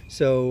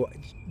so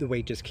the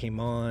weight just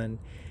came on.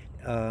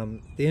 The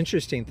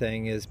interesting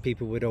thing is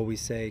people would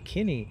always say,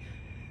 "Kenny,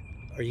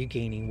 are you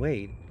gaining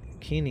weight?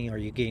 Kenny, are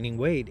you gaining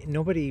weight?"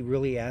 Nobody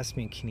really asked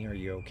me, "Kenny, are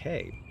you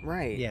okay?"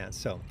 Right. Yeah,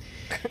 so,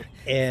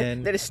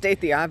 and They just state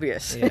the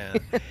obvious. yeah.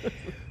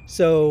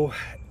 So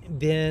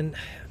then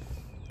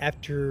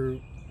after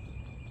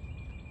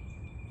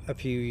a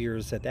few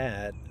years of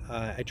that,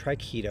 I tried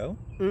keto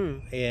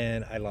Mm.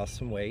 and I lost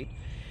some weight.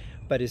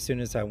 But as soon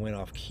as I went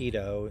off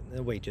keto,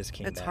 the weight just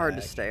came It's back. hard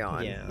to stay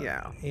on. Yeah.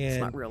 Yeah. It's And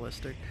not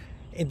realistic.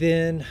 And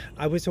then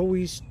I was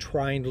always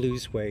trying to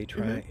lose weight,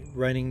 Mm-hmm.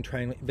 running,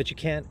 but you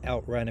can't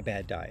outrun a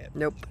bad diet,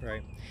 Nope.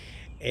 right?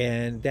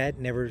 And that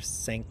never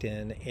sank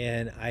in.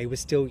 And I was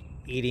still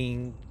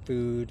eating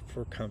food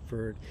for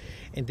comfort.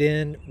 And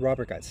then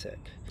Robert got sick,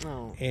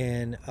 Oh,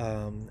 and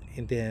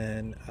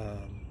then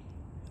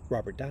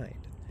Robert died.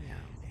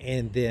 yeah.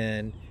 And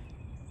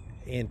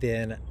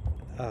then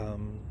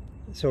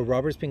so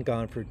Robert's been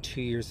gone for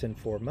 2 years and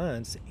 4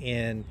 months,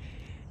 and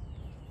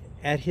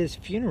at his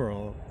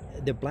funeral,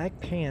 the black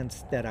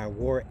pants that I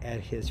wore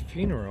at his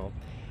funeral,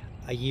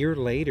 a year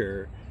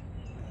later,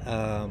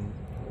 the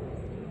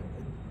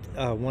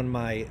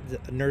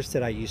nurse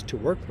that I used to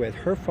work with,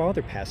 her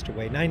father passed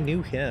away, and I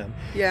knew him.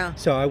 Yeah.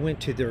 So I went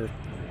to their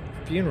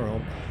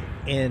funeral,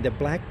 and the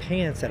black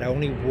pants that I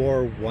only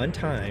wore one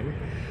time,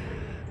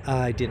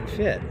 didn't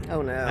fit.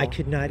 Oh I no.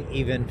 could not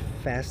even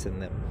fasten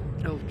them.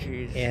 Oh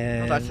geez. Oh,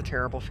 that's a And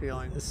terrible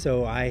feeling.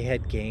 so I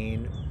had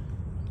gained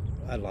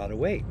a lot of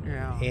weight.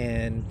 Yeah.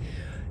 And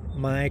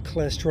my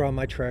cholesterol,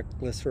 my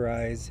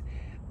triglycerides,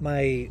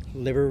 my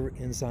liver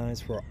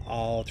enzymes were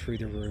all through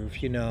the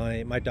roof. You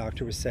know, my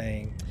doctor was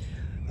saying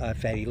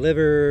fatty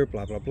liver,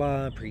 blah, blah,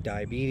 blah,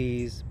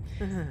 pre-diabetes.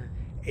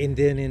 And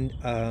then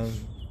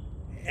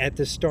at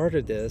the start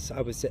of this,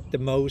 I was at the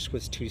most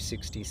was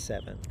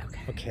 267.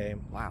 Okay.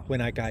 Wow.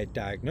 When I got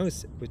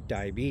diagnosed with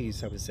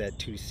diabetes, I was at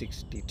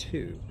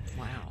 262.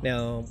 Wow.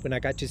 Now, when I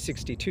got to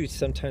 62,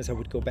 sometimes I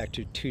would go back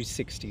to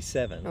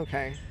 267.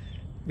 Okay.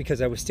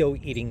 Because I was still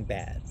eating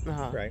bad,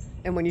 right?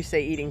 And when you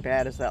say eating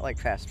bad, is that like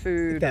fast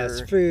food?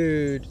 Fast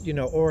food, you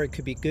know, or it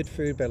could be good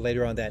food, but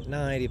later on that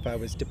night, if I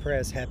was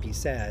depressed, happy,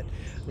 sad,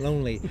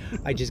 lonely,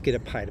 I just get a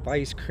pint of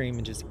ice cream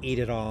and just eat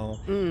it all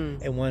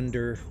and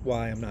wonder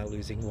why I'm not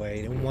losing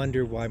weight and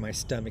wonder why my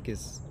stomach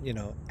is, you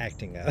know,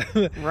 acting up.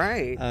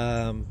 Right.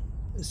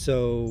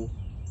 So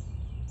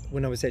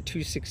when I was at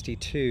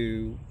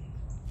 262,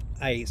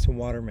 I ate some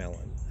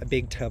watermelon, a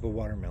big tub of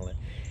watermelon.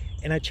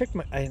 And I checked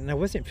and I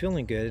wasn't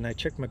feeling good, and I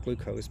checked my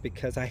glucose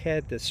because I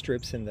had the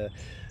strips and the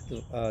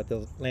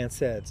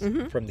Lancets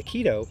from the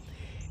keto,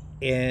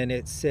 and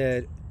it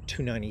said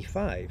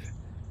 295.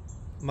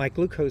 My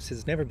glucose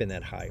has never been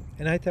that high,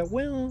 and I thought,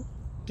 well,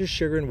 there's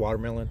sugar in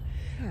watermelon.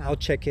 Yeah. I'll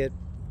check it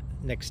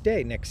next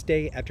day. Next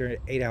day, after an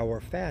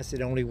 8-hour fast,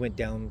 it only went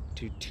down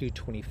to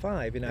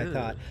 225, and I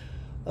thought,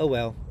 oh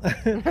well,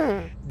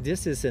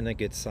 this isn't a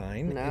good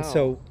sign. No. And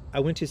so I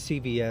went to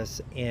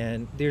CVS,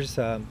 and there's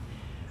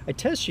a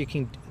test you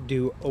can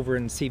do over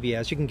in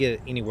CVS, you can get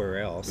it anywhere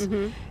else,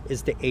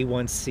 is the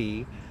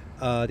A1C.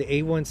 The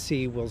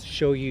A1C will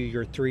show you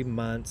your 3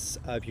 months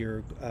of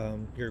your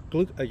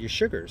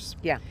sugars.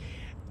 Yeah.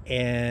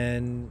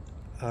 And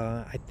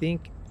I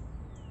think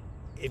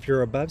if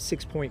you're above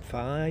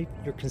 6.5,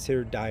 you're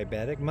considered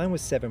diabetic. Mine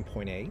was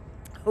 7.8.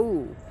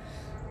 Oh.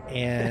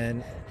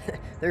 And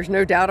there's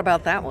no doubt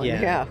about that one.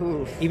 Yeah.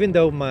 Even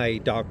though my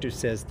doctor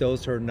says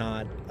those are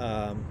not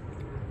that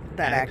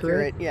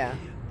accurate. Yeah.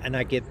 And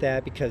I get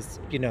that because,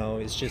 you know,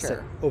 it's just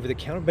over the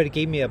counter, but it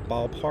gave me a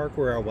ballpark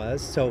where I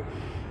was. So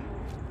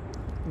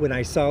when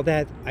I saw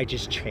that, I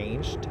just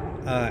changed.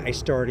 I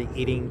started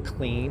eating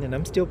clean, and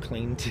I'm still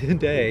clean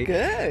today.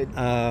 Good.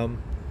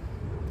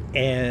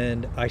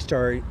 And I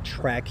started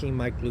tracking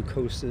my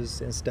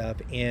glucoses and stuff.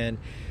 And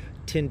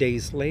 10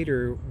 days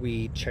later,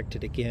 we checked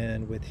it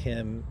again with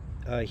him.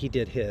 He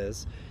did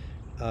his,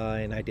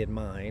 and I did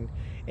mine,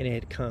 and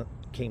it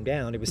came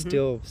down. It was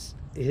still...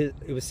 It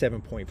was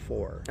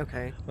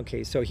 7.4.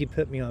 Okay, so he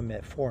put me on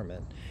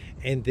metformin.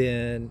 And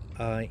then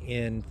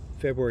in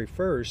February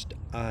 1st,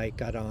 I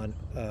got on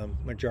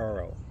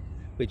Mounjaro,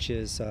 which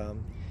is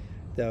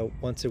the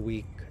once a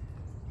week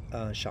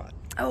shot.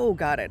 Oh,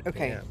 got it.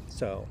 Okay. Yeah,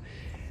 so,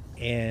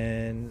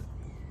 and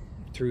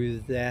through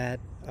that,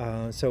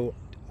 so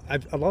I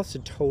lost a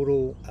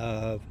total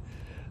of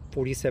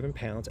 47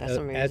 pounds. That's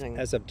amazing.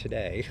 As of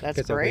today. That's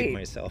because great. I weighed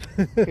myself.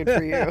 Good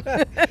for you.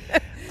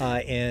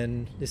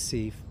 And let's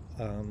see,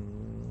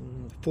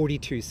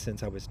 42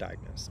 since I was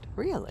diagnosed.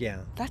 Really? Yeah.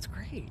 That's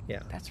great.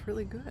 Yeah. That's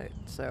really good.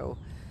 So,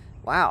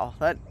 wow,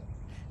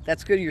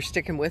 that's good. You're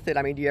sticking with it.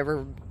 I mean, do you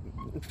ever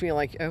feel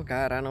like, oh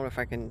God, I don't know if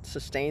I can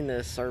sustain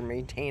this or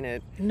maintain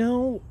it?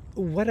 No.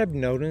 What I've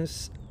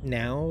noticed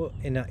now,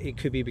 and it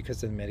could be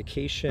because of the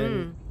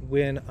medication,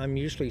 when I'm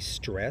usually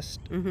stressed,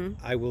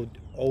 I will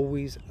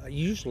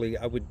usually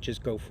I would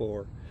just go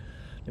for,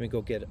 let me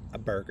go get a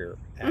burger,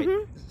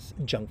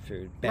 junk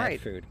food,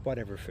 bad food,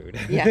 whatever food.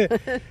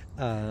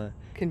 Yeah.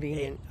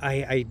 Convenient.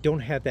 I don't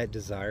have that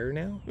desire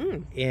now.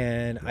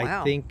 And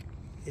I think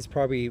it's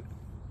probably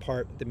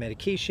part the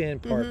medication,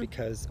 part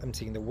because I'm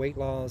seeing the weight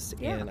loss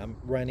and I'm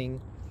running.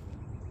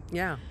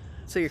 Yeah.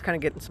 So you're kind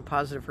of getting some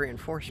positive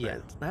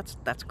reinforcement. Yeah.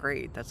 That's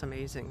great. That's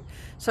amazing.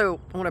 So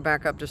I want to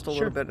back up just a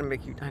little bit and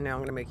I know I'm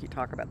going to make you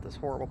talk about this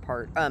horrible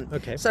part.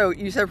 Okay. So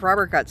you said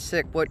Robert got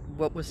sick. What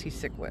was he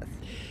sick with?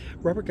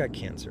 Robert got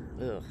cancer.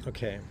 Ugh.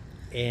 Okay.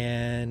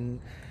 And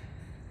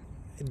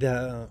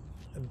the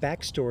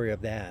backstory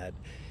of that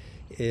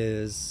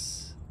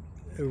is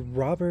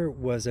Robert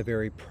was a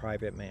very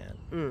private man,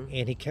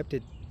 and he kept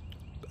it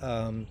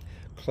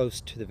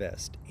close to the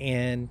vest.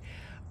 And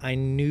I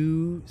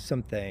knew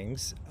some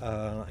things.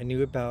 I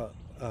knew about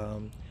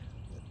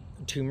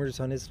tumors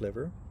on his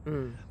liver,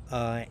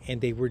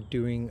 and they were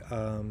doing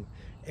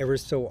ever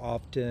so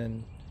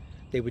often.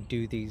 They would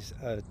do these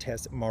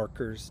test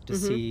markers to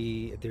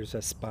see if there's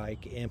a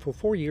spike. And for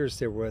 4 years,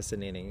 there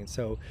wasn't any. And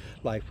so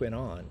life went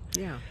on.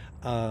 Yeah.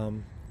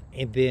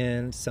 And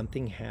then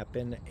something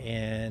happened.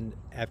 And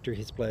after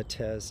his blood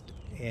test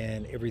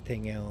and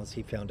everything else,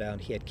 he found out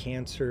he had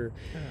cancer.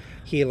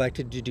 He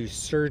elected to do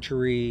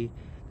surgery.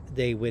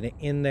 They went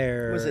in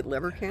there. Was it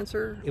liver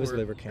cancer? It was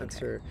liver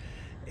cancer.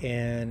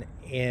 Okay.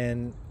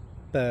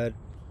 But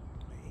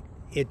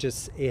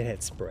it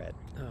had spread.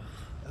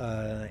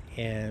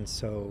 And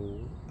so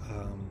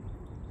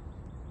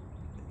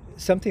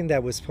something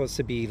that was supposed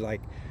to be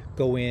like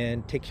go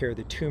in, take care of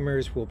the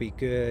tumors, we'll be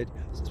good.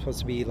 It's supposed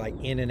to be like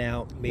in and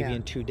out, maybe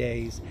in 2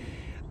 days.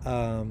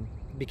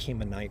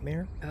 Became a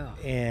nightmare. Oh.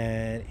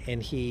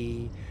 And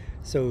he,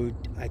 so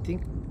I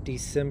think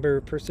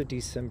December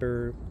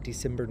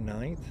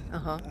 9th,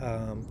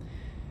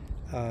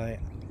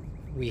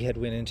 we had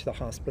went into the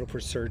hospital for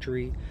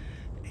surgery,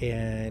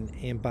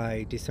 and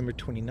by December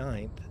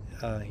 29th,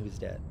 he was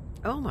dead.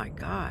 Oh my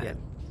God. Yeah.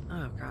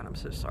 Oh God, I'm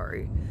so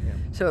sorry. Yeah.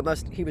 So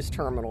he was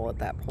terminal at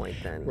that point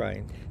then.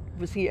 Right.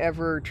 Was he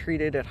ever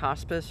treated at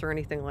hospice or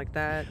anything like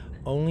that?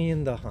 Only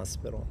in the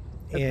hospital.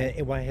 Okay.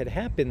 And what had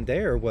happened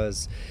there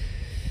was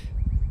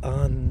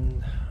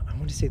on, I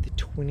want to say the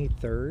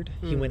 23rd,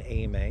 he went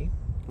AMA.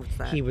 What's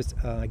that? He was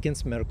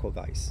against medical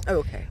advice. Oh,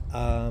 okay.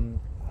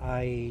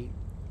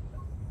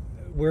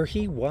 Where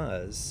he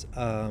was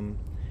at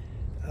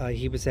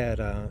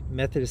a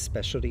Methodist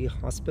Specialty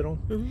Hospital.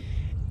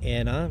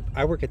 And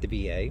I work at the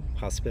VA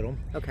hospital.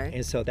 Okay.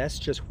 And so that's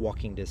just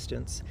walking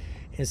distance.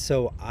 And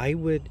so I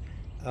would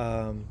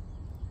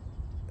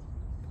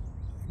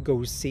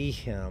go see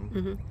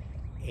him,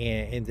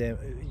 and then,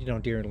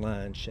 during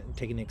lunch, and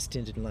take an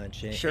extended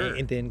lunch,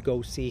 and then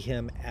go see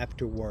him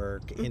after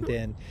work, and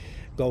then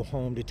go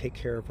home to take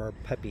care of our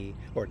puppy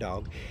or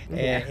dog,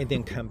 and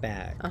then come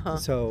back.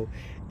 So,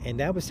 and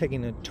that was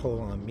taking a toll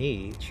on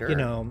me.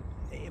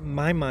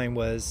 My mind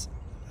was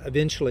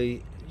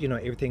eventually,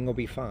 everything will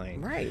be fine.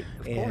 Right,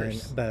 of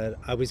course. But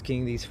I was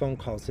getting these phone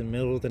calls in the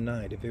middle of the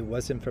night. If it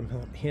wasn't from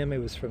him, it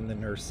was from the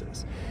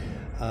nurses.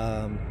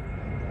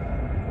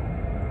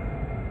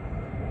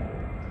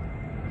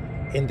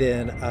 And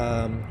then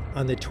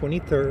on the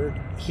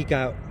 23rd, he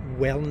got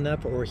well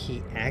enough, or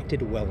he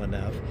acted well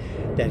enough,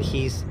 that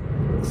he's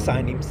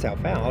signed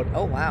himself out.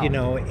 Oh, wow.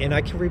 And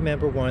I can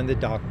remember one of the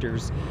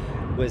doctors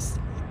was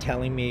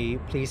telling me,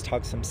 please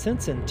talk some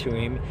sense into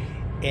him.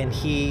 And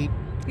he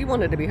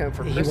wanted to be home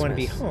for Christmas. He wanted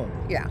to be home.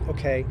 Yeah.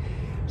 Okay.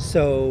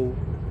 So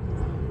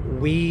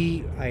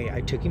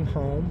I took him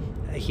home.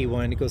 He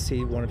wanted to go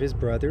see one of his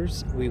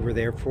brothers. We were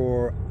there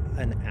for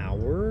an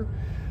hour.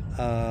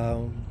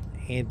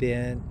 And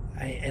then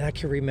I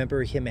can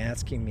remember him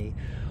asking me,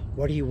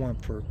 what do you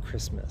want for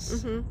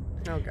Christmas?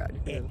 Oh, God.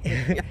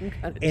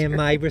 And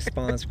my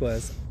response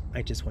was,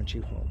 I just want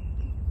you home.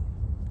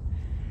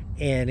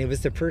 And it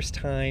was the first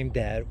time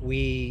that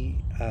we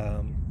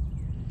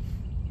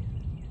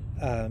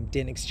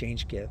didn't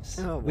exchange gifts.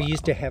 Oh, wow. We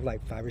used to have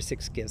like 5 or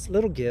 6 gifts,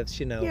 little gifts,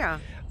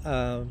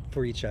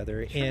 for each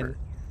other. Sure. And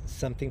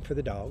something for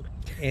the dog,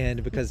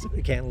 and because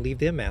we can't leave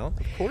them out.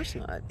 Of course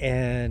not.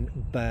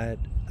 But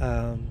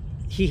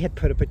he had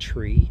put up a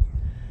tree,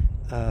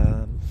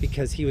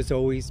 because he was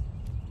always,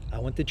 I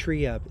want the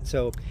tree up.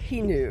 So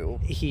he knew.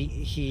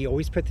 He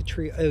always put the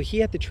tree. He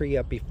had the tree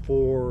up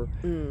before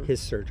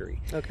his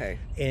surgery. Okay.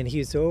 And he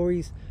was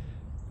always.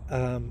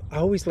 I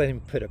always let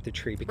him put up the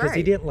tree because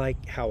he didn't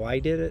like how I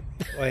did it.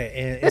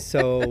 And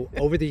so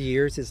over the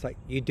years, it's like,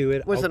 you do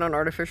it. Was it an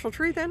artificial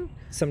tree then?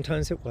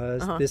 Sometimes it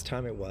was. This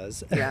time it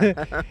was.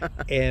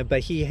 Yeah. But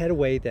he had a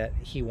way that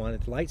he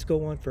wanted the lights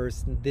go on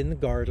first, and then the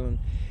garland,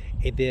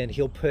 and then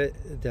he'll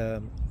put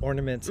the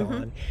ornaments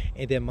on.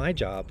 And then my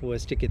job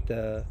was to get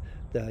the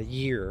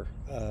year,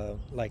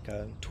 like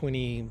a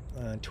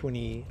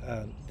 2020,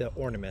 the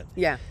ornament.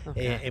 Yeah.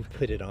 Okay. And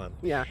put it on.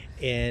 Yeah.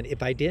 And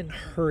if I didn't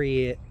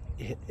hurry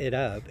it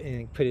up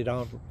and put it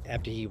on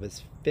after he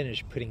was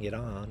finished putting it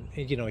on,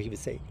 and he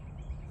would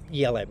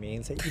yell at me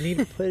and say, you need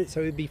to put it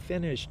so it'd be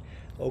finished.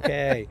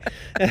 Okay.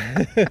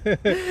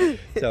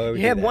 So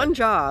you had one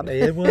job. I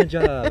had one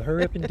job.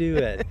 Hurry up and do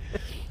it.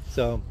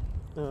 So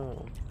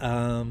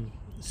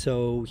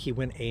so he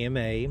went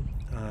AMA.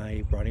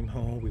 I brought him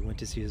home. We went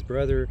to see his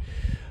brother.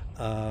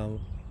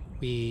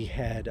 We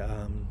had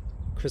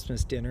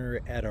Christmas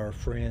dinner at our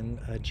friend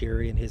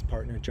Jerry and his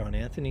partner John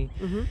Anthony.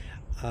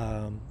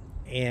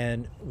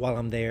 And while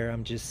I'm there,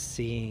 I'm just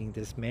seeing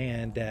this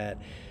man that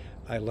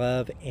I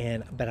love,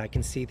 but I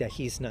can see that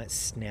he's not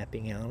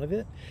snapping out of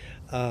it.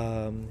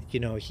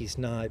 He's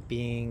not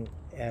being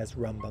as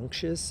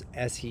rambunctious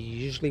as he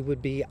usually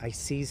would be. I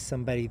see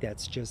somebody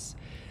that's just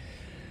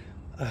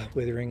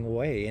withering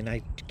away, and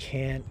I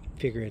can't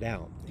figure it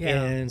out.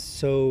 Yeah. And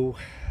so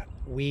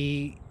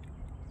we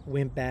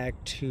went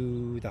back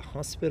to the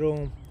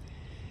hospital.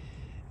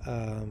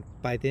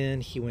 By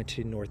then he went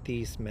to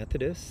Northeast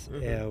Methodist.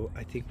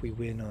 I think we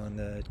went on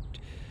the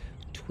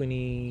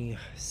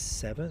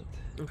 27th.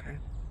 Okay.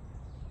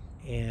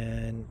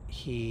 And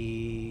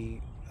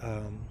we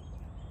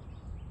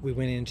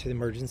went into the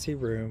emergency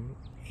room,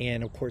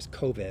 and of course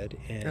COVID,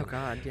 and oh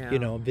God,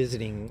 yeah.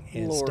 Visiting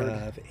and Lord.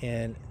 Stuff,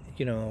 and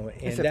and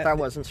as if that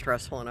wasn't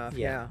stressful enough.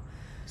 Yeah.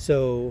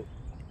 So,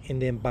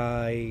 and then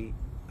by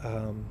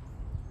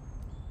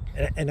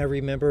and I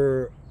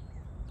remember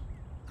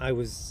I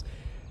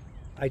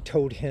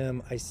told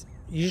him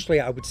usually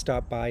I would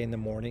stop by in the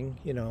morning,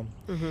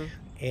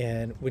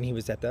 and when he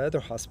was at the other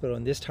hospital,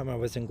 and this time I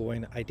wasn't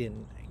going, I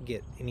didn't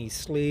get any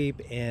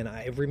sleep. And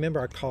I remember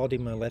I called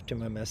him, I left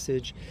him a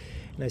message,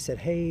 and I said,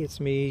 hey, it's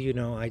me,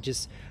 I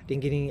just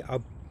didn't get any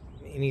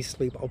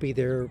sleep. I'll be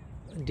there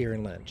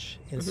during lunch.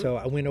 And so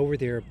I went over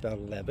there about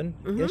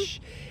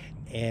 11-ish,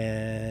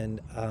 and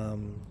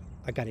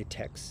I got a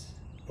text,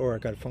 or I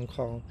got a phone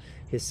call,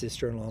 his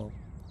sister-in-law,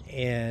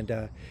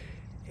 and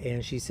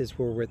she says,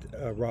 we're with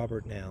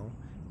Robert now,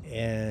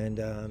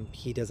 and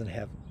he doesn't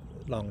have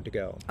long to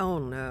go. Oh,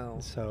 no.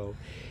 So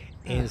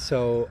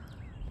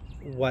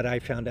what I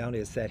found out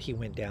is that he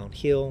went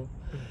downhill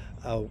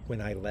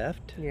when I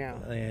left. Yeah.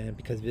 And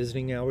because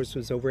visiting hours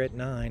was over at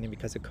 9, and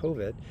because of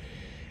COVID.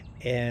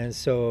 And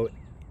so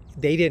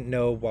they didn't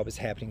know what was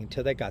happening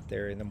until they got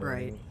there in the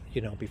morning,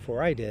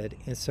 before I did.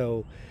 And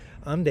so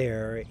I'm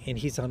there, and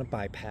he's on a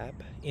BiPAP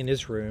in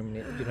his room,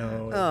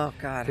 Oh,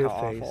 God, how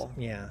awful.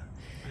 Yeah.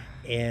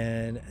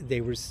 And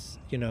they were,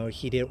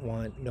 he didn't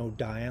want no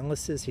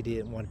dialysis. He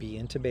didn't want to be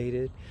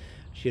intubated,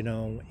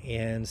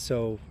 and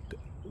so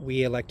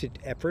we elected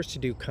at first to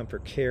do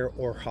comfort care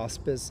or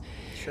hospice.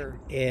 Sure.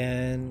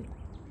 And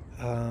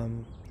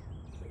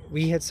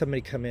we had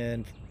somebody come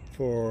in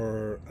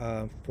for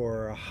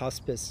a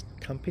hospice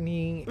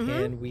company,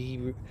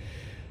 and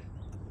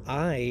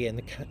I and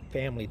the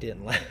family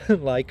didn't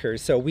like her,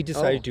 so we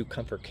decided to do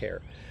comfort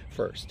care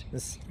first,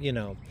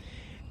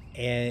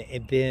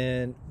 and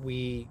then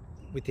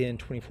within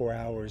 24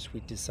 hours,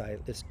 we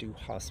decided, let's do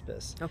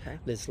hospice. Okay.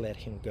 Let's let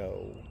him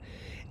go.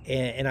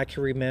 And I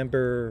can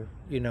remember,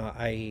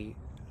 I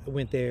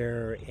went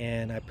there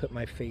and I put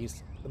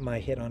my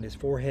head on his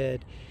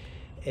forehead,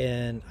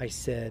 and I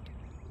said,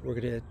 we're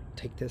going to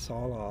take this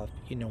all off.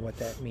 You know what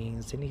that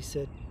means? And he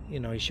said,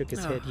 he shook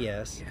his head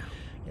yes,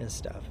 and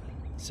stuff.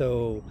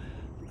 So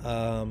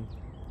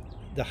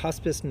the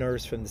hospice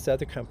nurse from this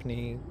other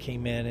company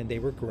came in, and they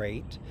were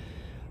great.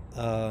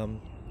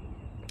 And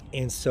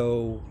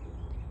so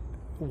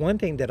one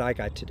thing that I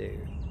got to do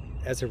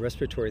as a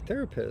respiratory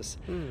therapist,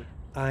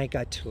 I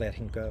got to let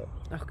him go.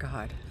 Oh,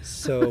 God.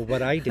 So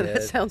what I did...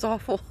 That sounds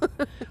awful.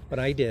 What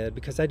I did,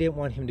 because I didn't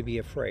want him to be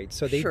afraid.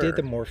 So they did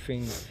the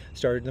morphine,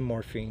 started the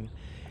morphine.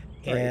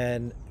 Right.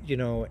 And,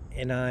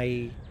 and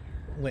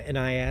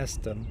I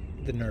asked them,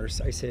 the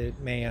nurse, I said,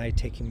 may I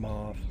take him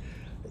off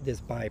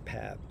this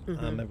BiPAP?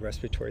 I'm a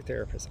respiratory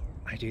therapist.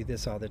 I do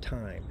this all the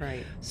time.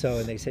 Right. So,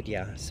 and they said,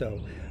 yeah. So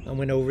I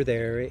went over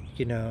there,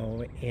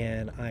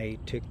 and I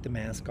took the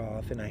mask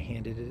off and I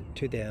handed it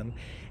to them,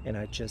 and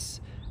I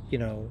just,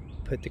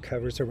 put the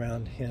covers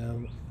around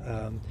him,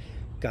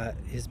 got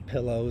his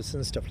pillows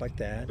and stuff like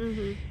that.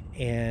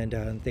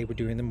 And they were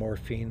doing the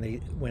morphine.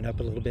 They went up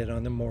a little bit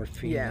on the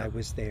morphine. Yeah. I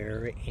was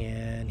there,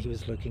 and he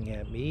was looking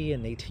at me,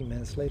 and 18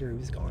 minutes later, he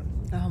was gone.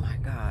 Oh, my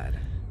God.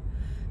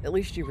 At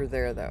least you were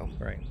there, though.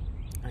 Right.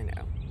 I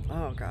know.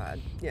 Oh, God.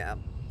 Yeah.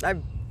 I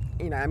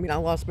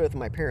lost both of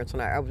my parents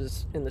when I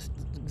was in this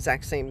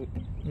exact same,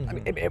 I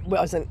mean, it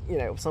wasn't,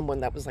 someone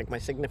that was like my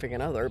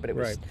significant other, but it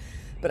was,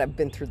 but I've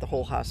been through the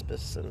whole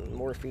hospice and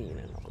morphine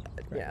and all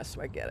that. Right. Yeah, so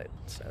I get it.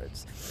 So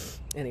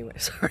anyway,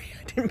 sorry,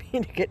 I didn't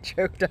mean to get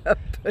choked up.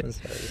 But, I'm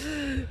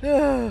sorry.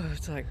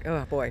 it's like,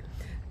 oh, boy.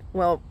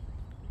 Well,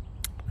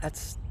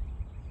 that's,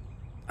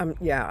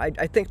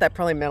 I think that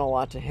probably meant a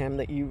lot to him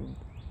that you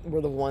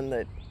were the one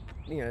that,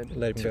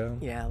 Let him go.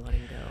 Yeah, let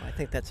him go. I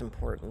think that's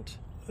important.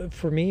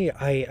 For me,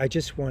 I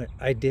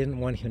didn't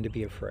want him to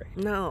be afraid.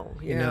 No,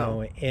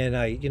 yeah. And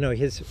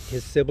his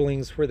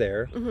siblings were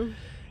there,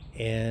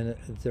 and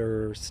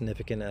their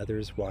significant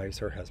others,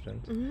 wives or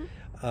husbands,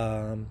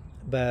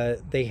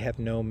 but they have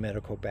no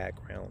medical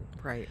background.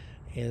 Right.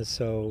 And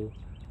so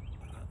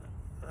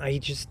I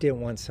just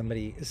didn't want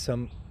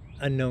some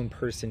unknown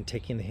person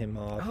taking him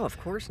off. Oh, of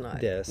course not.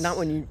 This. Not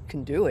when you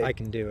can do it. I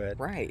can do it.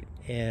 Right.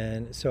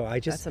 And so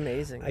That's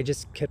amazing. I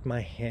just kept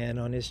my hand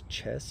on his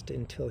chest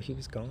until he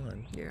was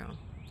gone. Yeah.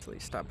 Until he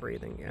stopped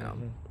breathing. Yeah.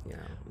 Yeah.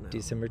 No.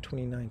 December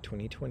 29,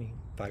 2020,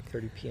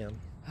 5:30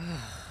 p.m.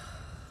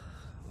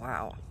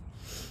 Wow.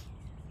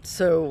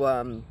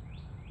 So,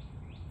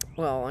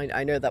 well,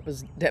 I know that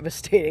was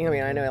devastating. I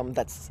mean, I know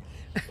that's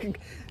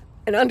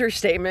an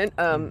understatement.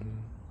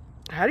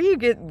 How do you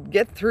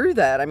get through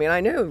that? I mean,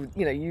 I know,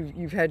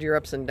 you've had your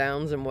ups and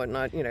downs and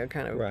whatnot,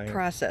 kind of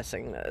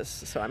processing this.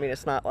 So, I mean,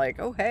 it's not like,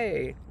 oh,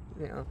 hey,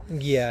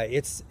 Yeah,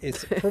 it's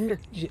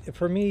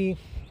for me,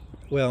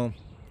 well,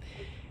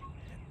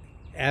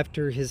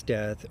 after his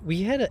death,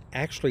 we had to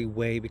actually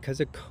weigh, because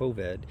of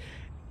COVID,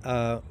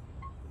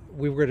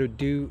 we were going to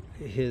do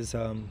his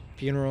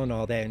funeral and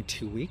all that in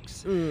 2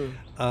 weeks.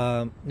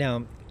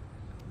 Now,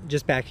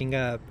 just backing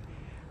up,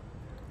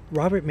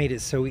 Robert made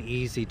it so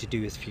easy to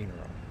do his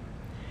funeral.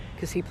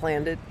 Because he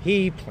planned it?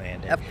 He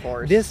planned it. Of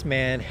course. This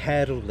man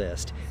had a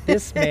list.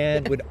 This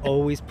man would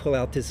always pull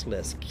out this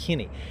list.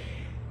 Kenny,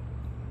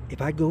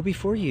 if I go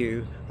before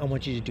you, I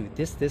want you to do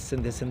this, this,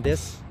 and this, and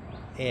this.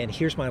 And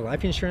here's my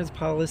life insurance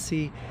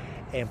policy,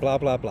 and blah,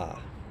 blah, blah.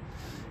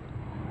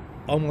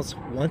 Almost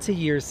once a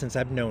year since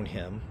I've known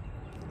him,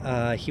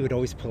 he would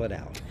always pull it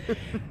out.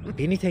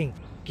 Anything,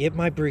 get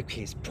my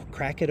briefcase,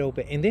 crack it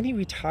open. And then he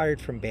retired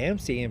from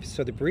BAMC, and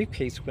so the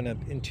briefcase went up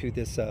into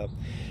this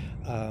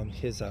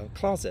his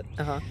closet.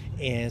 Uh-huh.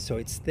 And so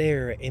it's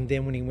there. And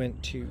then when he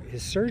went to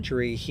his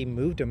surgery, he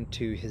moved him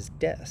to his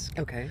desk.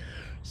 Okay.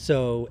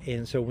 So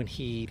when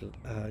he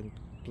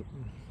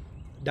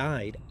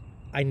died,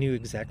 I knew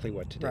exactly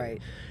what to do.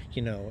 Right.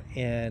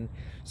 And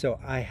so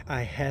I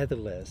had the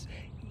list.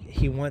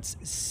 He wants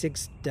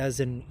 6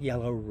 dozen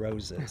yellow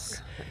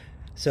roses. Oh,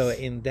 so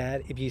in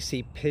that, if you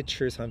see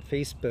pictures on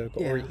Facebook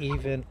or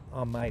even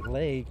on my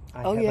leg,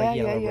 I have a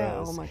yellow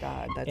rose. Oh my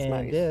God, that's and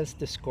nice. This,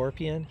 the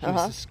scorpion, he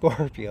was a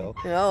Scorpio.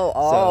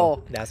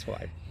 So that's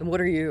why. And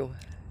what are you?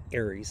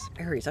 Aries.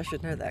 Aries, I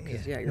should know that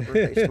because your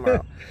birthday's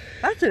tomorrow.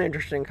 That's an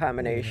interesting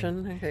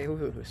combination. Okay,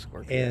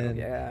 Scorpio. And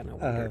no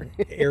wonder.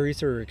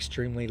 Aries are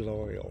extremely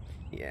loyal.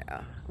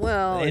 Yeah.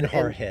 Well, and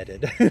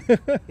hard-headed.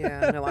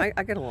 No,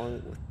 I get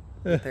along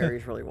with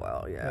Aries really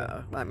well.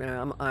 Yeah. I mean,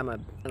 I'm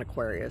an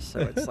Aquarius,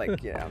 so it's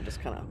like, I'm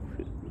just kind of.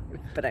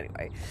 But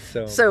anyway,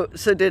 so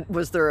did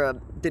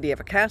he have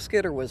a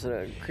casket, or was it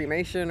a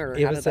cremation, or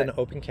it was an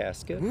open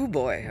casket? Oh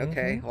boy,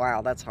 okay,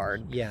 wow, that's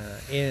hard. Yeah,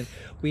 and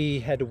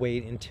we had to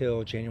wait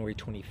until January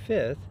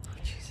 25th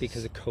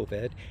because of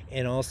COVID,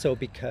 and also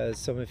because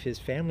some of his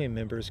family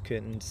members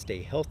couldn't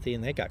stay healthy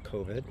and they got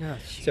COVID,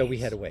 so we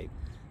had to wait.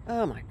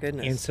 Oh my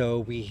goodness! And so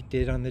we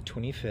did on the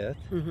 25th.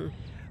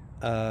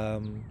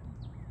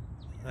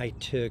 I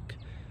took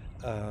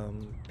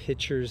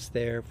pictures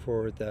there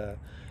for the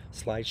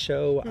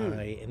slideshow.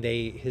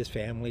 His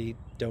family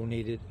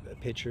donated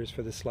pictures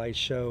for the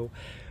slideshow.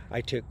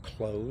 I took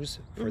clothes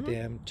for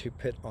them to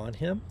put on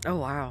him. Oh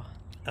wow!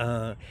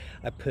 I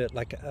put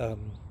like a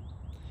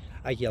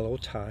yellow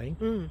tie,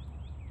 and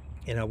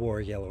I wore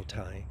a yellow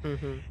tie,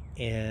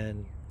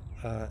 and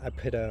I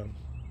put a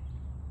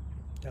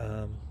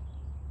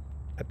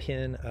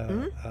pin,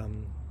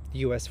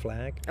 U.S.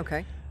 flag,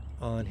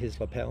 on his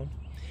lapel.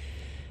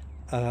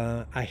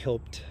 I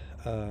helped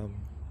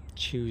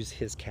choose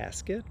his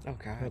casket.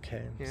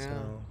 Okay. Yeah.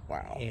 So,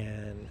 wow.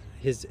 And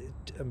his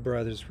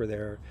brothers were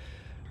there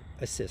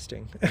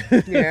assisting.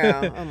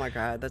 Yeah. Oh my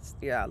God.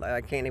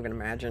 I can't even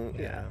imagine.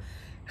 Yeah.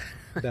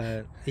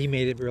 But he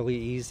made it really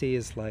easy.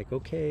 It's like,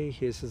 okay,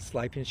 here's his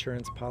life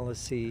insurance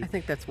policy. I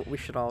think that's what we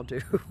should all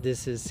do.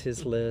 This is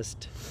his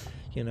list.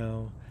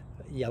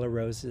 Yellow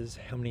roses.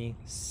 How many?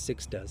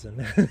 6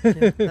 dozen.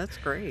 Yeah, that's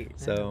great.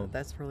 So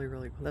that's really,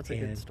 really. That's a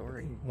good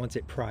story. Wants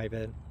it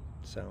private.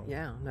 So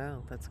yeah,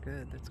 no, that's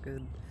good. That's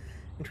good.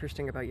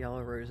 Interesting about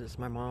yellow roses.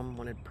 My mom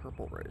wanted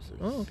purple roses.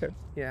 Oh, okay.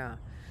 Yeah,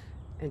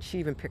 and she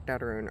even picked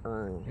out her own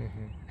urn,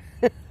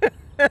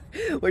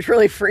 which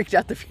really freaked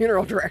out the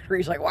funeral director.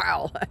 He's like,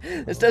 "Wow,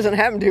 this doesn't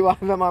happen too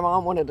often." My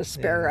mom wanted to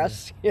spare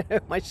us,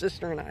 my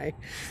sister and I.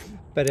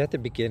 But at the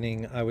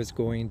beginning, I was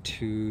going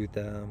to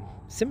the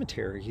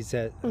cemetery. He's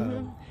at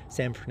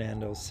San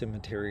Fernando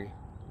Cemetery,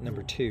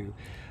 number 2.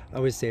 I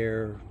was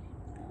there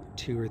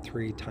 2 or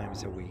 3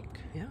 times a week.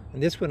 Yeah.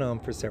 And this went on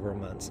for several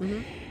months.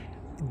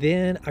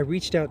 Then I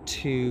reached out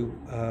to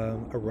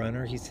a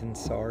runner. He's in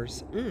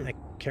SARS. I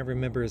can't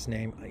remember his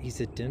name. He's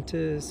a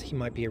dentist. He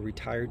might be a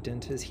retired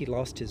dentist. He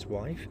lost his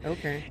wife.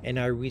 Okay. And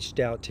I reached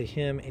out to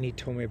him, and he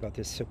told me about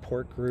this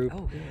support group.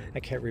 Oh, good. I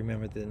can't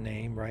remember the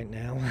name right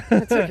now.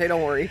 That's okay.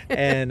 Don't worry.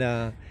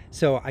 And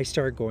so I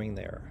started going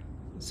there.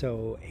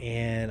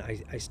 And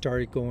I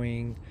started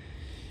going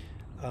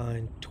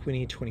in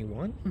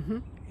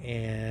 2021.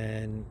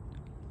 And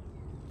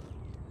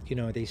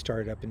they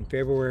started up in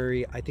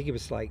February. I think it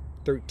was like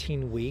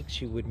 13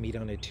 weeks. You would meet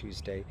on a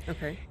Tuesday.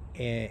 Okay.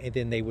 And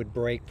then they would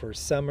break for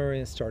summer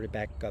and started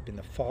back up in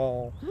the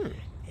fall.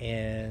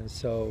 And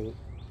so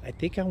I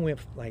think I went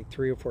like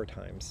 3 or 4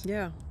 times.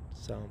 Yeah.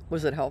 So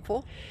was it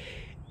helpful?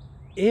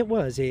 It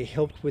was. It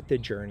helped with the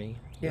journey.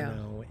 Yeah.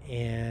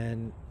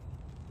 And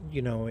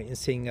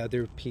seeing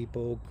other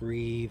people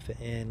grieve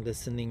and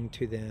listening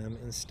to them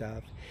and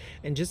stuff,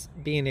 and just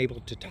being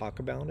able to talk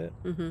about it,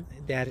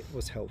 that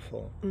was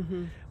helpful.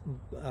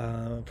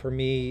 For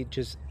me,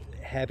 just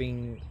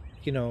having,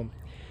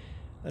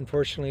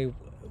 unfortunately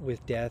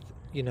with death,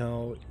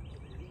 you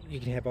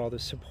can have all the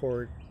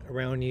support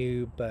around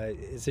you, but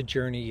it's a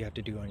journey you have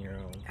to do on your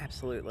own.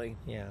 Absolutely.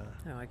 Yeah.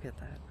 No, I get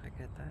that.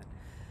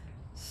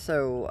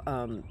 So,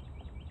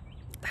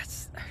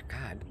 that's,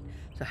 God.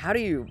 So how do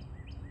you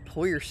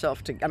pull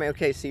yourself to,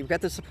 okay, so you've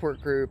got the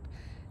support group.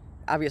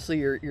 Obviously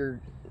your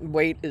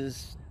weight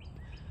is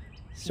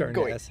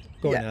going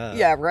up.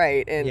 Yeah,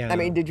 right.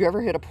 And did you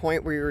ever hit a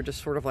point where you were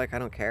just sort of like, I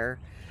don't care?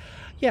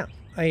 Yeah,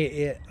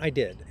 I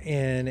did.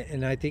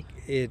 And I think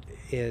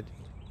it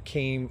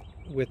came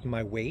with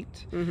my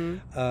weight.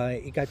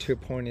 It got to a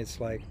point, it's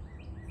like,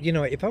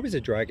 if I was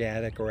a drug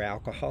addict or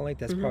alcoholic,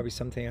 that's probably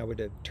something I would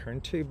have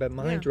turned to. But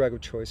my drug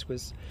of choice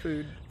was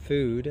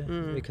food,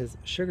 because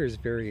sugar is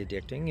very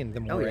addicting, and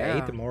the more I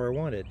ate, the more I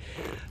wanted.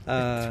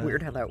 It's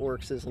weird how that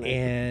works, isn't it?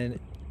 And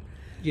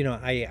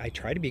I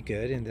tried to be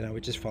good, and then I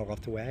would just fall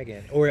off the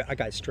wagon, or I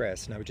got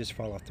stressed and I would just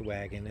fall off the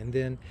wagon, and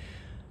then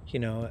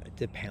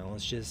the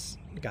pounds just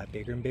got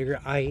bigger and bigger.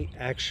 I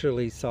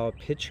actually saw a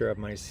picture of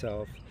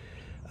myself.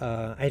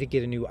 I had to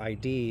get a new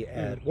ID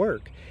at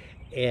work,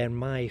 and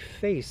my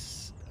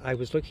face I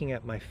was looking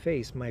at my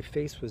face. My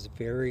face was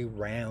very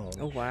round.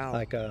 Oh, wow.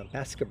 Like a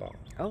basketball.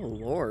 Oh,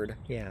 Lord.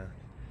 Yeah.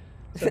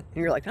 So, and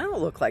you're like, I don't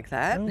look like I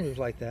that. don't look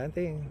like that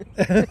thing.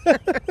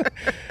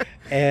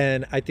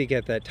 And I think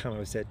at that time I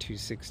was at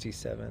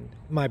 267.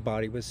 My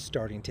body was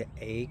starting to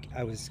ache.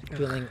 I was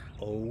feeling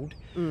old.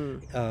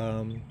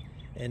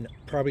 And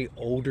probably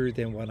older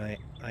than what I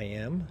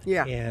am.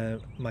 Yeah.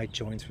 And my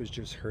joints was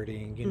just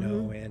hurting,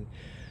 and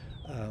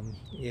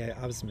yeah,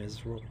 I was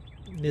miserable.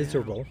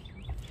 Yeah.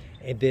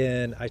 And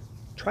then I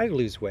tried to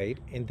lose weight,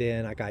 and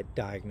then I got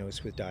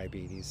diagnosed with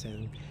diabetes.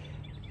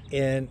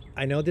 And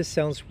I know this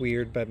sounds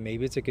weird, but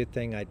maybe it's a good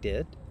thing I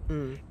did,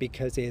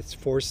 because it's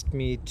forced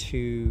me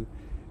to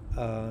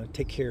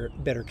take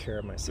better care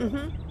of myself.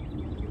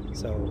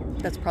 So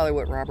that's probably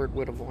what Robert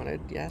would have wanted.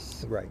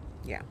 Yes. Right.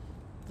 Yeah.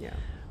 Yeah.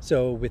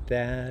 So with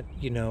that,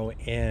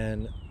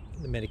 and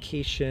the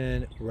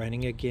medication,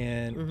 running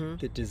again,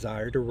 the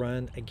desire to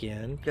run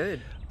again.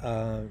 Good.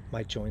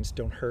 My joints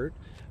don't hurt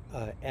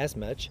as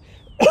much,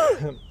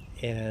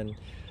 and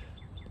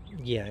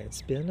yeah,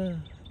 it's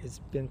been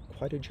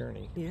quite a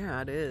journey. Yeah,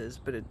 it is.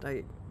 But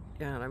I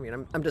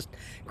mean, I'm just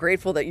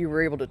grateful that you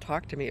were able to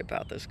talk to me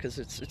about this, because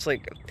it's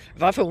like,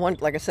 I've often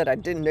like I said, I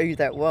didn't know you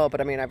that well, but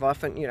I mean, I've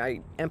often,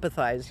 I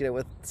empathize,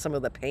 with some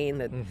of the pain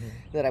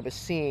that I was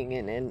seeing,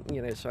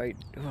 and so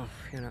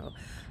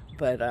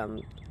but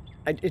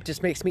it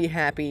just makes me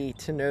happy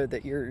to know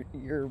that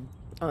you're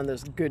on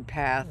this good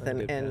path,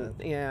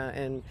 yeah.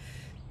 And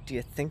do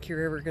you think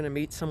you're ever going to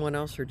meet someone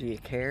else, or do you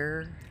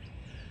care?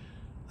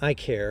 I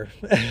care.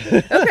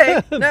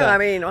 Okay. No, I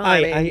mean,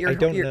 I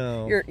don't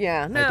know. No.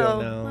 I don't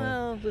know.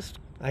 Well, just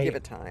give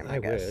it time. I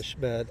guess. Wish,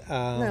 but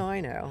no, I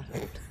know.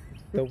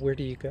 But where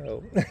do you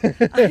go?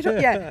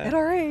 Yeah, at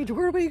our age,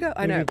 where do we go?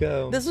 I know. Where do you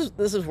go? This is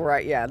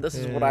where this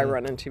is what I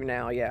run into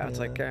now. Yeah, it's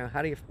like,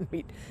 how do you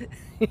meet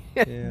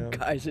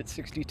guys at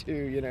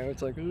 62?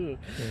 It's like, ugh.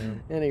 Yeah.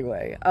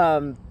 Anyway,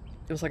 what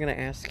was I going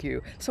to ask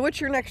you? So, what's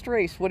your next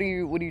race? What are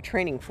you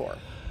training for?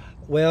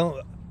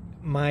 Well,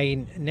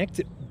 my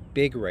next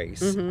big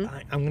race,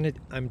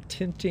 I'm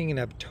tempting, and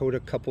I've told a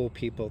couple of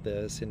people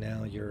this, and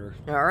now you're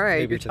all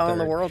right. You're telling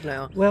the world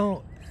now.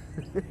 Well,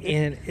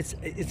 and it's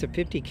a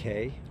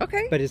 50K.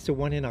 Okay. But it's the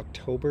one in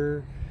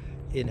October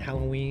in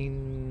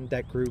Halloween.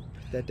 That group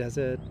that does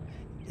it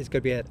is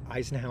going to be at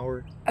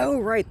Eisenhower. Oh,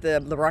 right,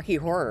 the Rocky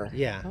Horror.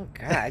 Yeah. Oh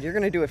God, you're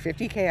going to do a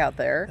 50K out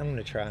there. I'm going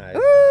to try.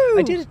 Ooh.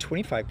 I did a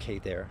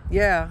 25K there.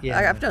 Yeah.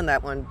 I've done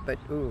that one, but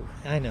ooh.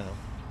 I know.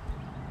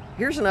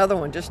 Here's another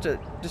one, just to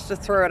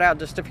throw it out,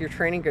 just if your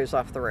training goes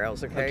off the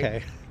rails, okay?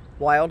 Okay.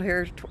 Wild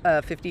Hair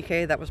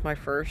 50K, that was my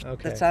first.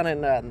 Okay. That's out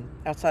in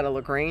outside of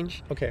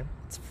LaGrange. Okay.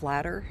 It's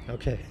flatter.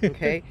 Okay.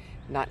 Okay.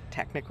 Not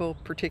technical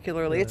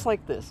particularly. Yeah. It's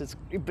like this.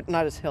 But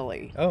not as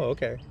hilly. Oh,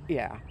 okay.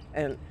 Yeah.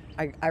 And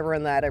I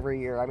run that every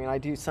year. I mean, I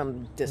do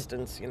some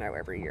distance,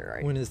 every year.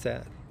 When is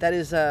that? That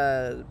is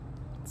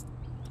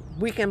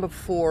weekend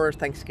before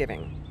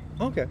Thanksgiving.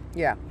 Okay.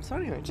 Yeah. So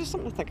anyway, just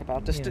something to think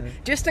about,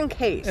 just in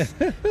case.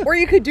 Yeah. Or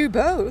you could do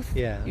both.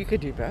 Yeah. You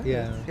could do both.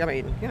 Yeah. I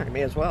mean, you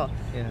may as well.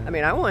 Yeah. I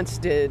mean, I once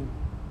did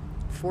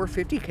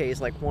 450Ks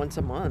like once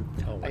a month.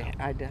 Oh, wow.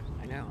 I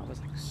know. I was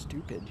like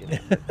stupid,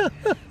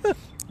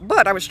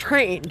 But I was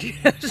trained,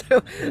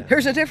 so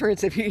there's a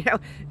difference. If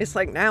it's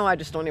like now I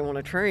just don't even want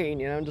to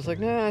train, I'm just like,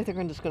 no, I think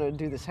I'm just going to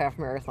do this half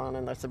marathon,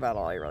 and that's about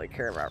all I really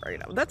care about right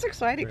now. That's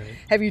exciting. Right.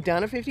 Have you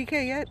done a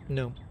 50K yet?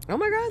 No. Oh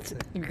my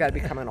God, you've got to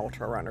become an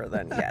ultra runner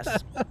then.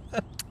 Yes.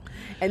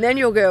 And then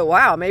you'll go,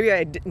 wow, maybe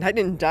I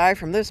didn't die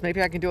from this.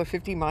 Maybe I can do a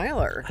 50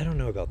 miler. I don't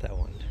know about that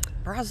one.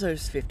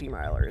 Brazos 50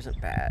 miler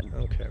isn't bad.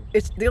 Okay.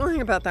 It's the only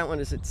thing about that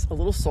one is it's a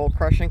little soul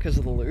crushing because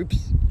of the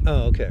loops.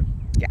 Oh, okay.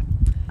 Yeah.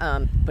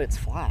 But it's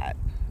flat.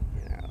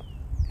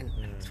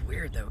 And it's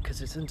weird though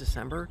because it's in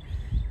December.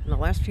 In the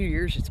last few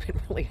years, it's been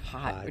really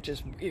hot, which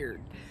is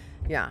weird.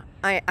 Yeah,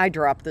 I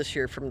dropped this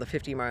year from the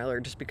 50 miler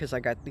just because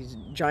I got these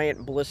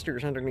giant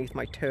blisters underneath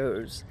my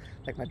toes,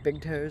 like my big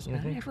toes. And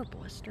I never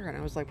blister, and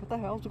I was like, "What the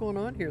hell's going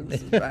on here?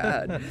 This is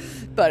bad."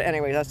 But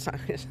anyway, that's not.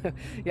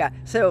 Yeah.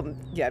 So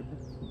yeah,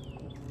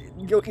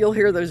 you'll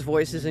hear those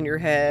voices in your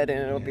head, and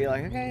it'll be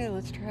like, "Okay,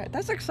 let's try it."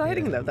 That's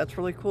exciting though. That's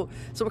really cool.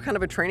 So, what kind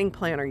of a training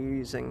plan are you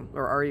using,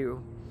 or are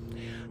you?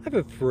 I have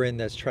a friend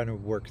that's trying to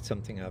work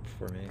something up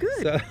for me.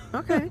 Good. So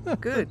Okay,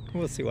 good.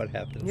 We'll see what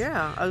happens.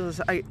 Yeah,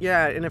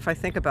 and if I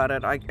think about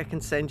it, I can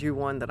send you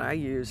one that I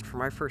used for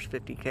my first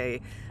 50K.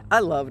 I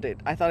loved it.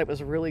 I thought it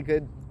was really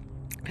good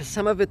because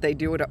some of it they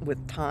do it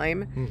with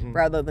time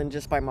rather than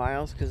just by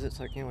miles, because it's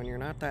like, when you're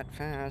not that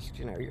fast,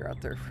 you're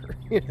out there for,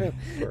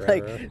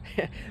 like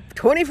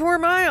 24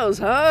 miles,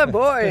 huh,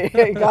 boy,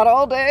 you got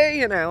all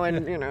day,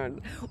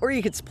 and, or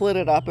you could split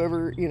it up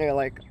over,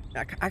 like,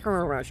 I can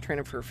remember when I was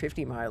training for a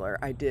 50 miler,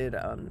 I did,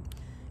 and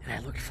I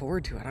looked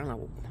forward to it. I don't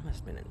know, that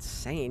must have been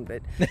insane,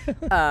 but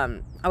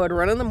I would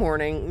run in the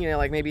morning,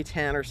 like maybe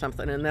 10 or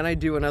something, and then I'd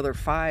do another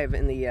 5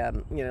 in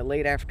the,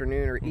 late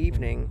afternoon or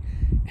evening,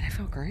 and I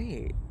felt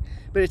great.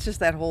 But it's just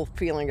that whole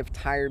feeling of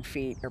tired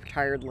feet or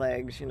tired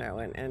legs,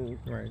 and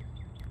right.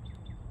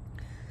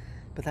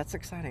 But that's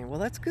exciting. Well,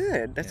 that's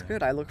good. That's Yeah.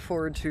 good. I look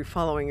forward to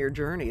following your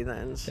journey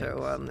then.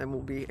 So, Thanks. and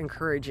we'll be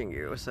encouraging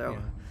you. So, Yeah.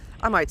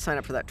 I might sign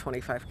up for that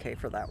 25K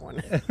for that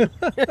one.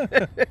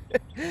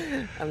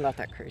 I'm not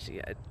that crazy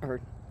yet,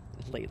 or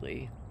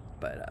lately.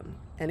 But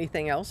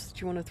anything else that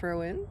you want to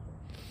throw in?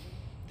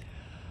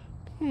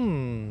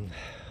 Hmm.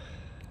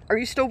 Are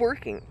you still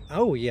working?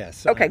 Oh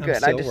yes, Okay, I'm good.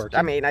 I still just, I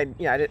working. mean, I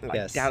didn't like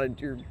Yes. doubted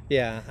you're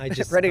Yeah,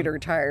 ready to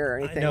retire or I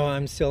know anything.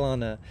 I'm still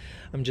on a,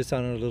 I'm just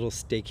on a little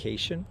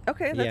staycation.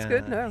 Okay, that's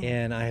good. Yeah, No.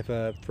 and I have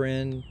a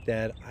friend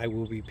that I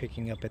will be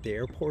picking up at the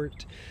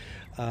airport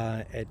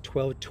at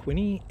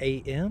 12:20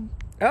 a.m.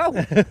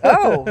 Oh,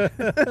 oh.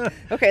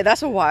 Okay,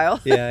 that's a while.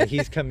 Yeah,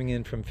 he's coming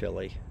in from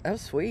Philly. Oh,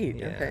 sweet.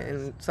 Okay, Yes.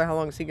 and so how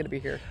long is he going to be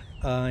here?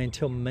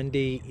 Until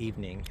Monday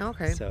evening.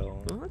 Okay,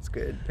 So, well, that's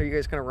good. Are you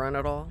guys going to run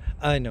at all?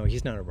 no,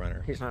 he's not a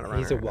runner. He's not a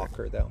He's a runner.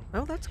 walker though.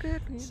 Oh, that's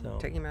good. You So,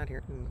 take him out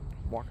here and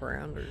walk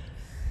around, or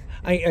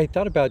I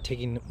thought about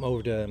taking him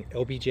over to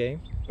LBJ,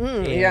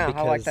 and yeah,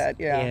 I like because that.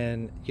 Yeah.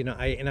 and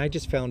I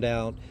just found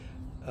out,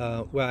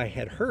 well, I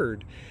had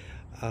heard,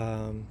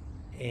 um,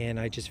 and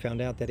I just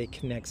found out that it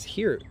connects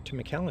here to Oh,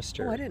 I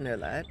McAllister. didn't know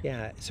that.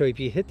 Yeah, so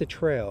if you hit the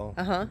trail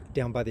Uh huh.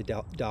 down by the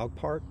dog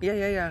park Yeah,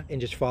 yeah, yeah. and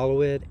just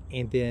follow it,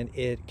 and then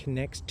it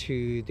connects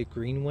to the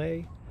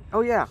Greenway,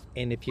 Oh yeah.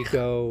 and if you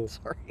go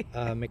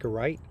Sorry. make a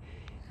right,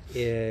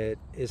 it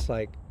is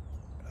like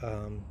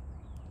um,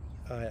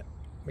 uh,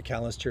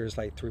 McAllister is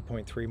like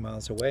 3.3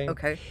 miles away,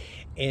 Okay.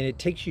 and it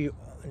takes you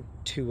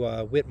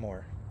to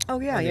Whitmore Oh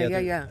yeah, on the yeah, yeah,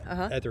 yeah. Uh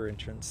huh. other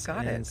entrance.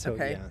 Got it. And so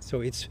Okay. yeah,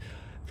 so it's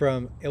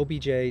from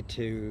LBJ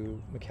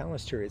to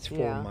McAllister. It's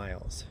 4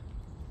 miles.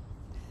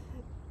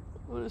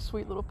 What a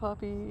sweet little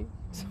puppy.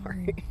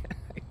 Sorry.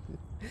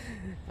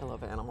 I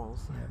love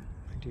animals. Yeah,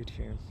 I do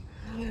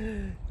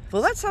too.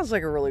 Well, that sounds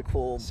like a really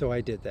cool. So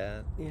I did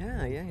that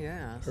Yeah, yeah,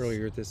 yeah.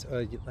 earlier this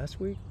last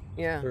week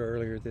Yeah. or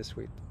earlier this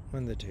week.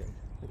 One of the two.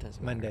 It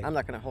doesn't matter. Monday. I'm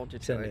not going to hold you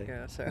to Sunday. it.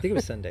 Yeah. So. I think it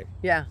was Sunday.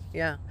 Yeah,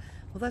 yeah.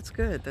 Well, that's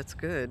good. That's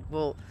good.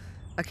 Well,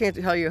 I can't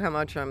tell you how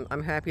much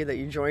I'm happy that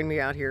you joined me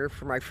out here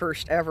for my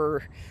first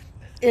ever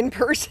in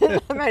person.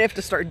 I might have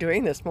to start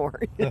doing this more.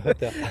 It was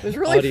The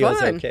really audio's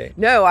fun. okay.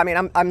 No, I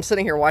mean I'm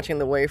sitting here watching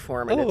the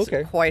waveform and Oh, it's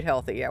okay. quite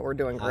healthy. Yeah, we're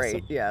doing great.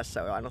 Awesome. Yeah,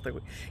 so I don't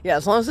think yeah,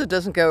 as long as it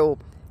doesn't go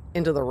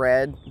into the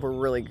red, we're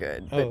really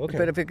good. Oh, okay.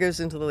 But if it goes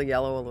into the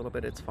yellow a little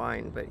bit, it's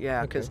fine. But yeah,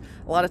 Okay. because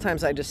a lot of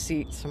times I just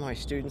see some of my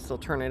students, they'll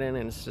turn it in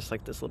and it's just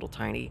like this little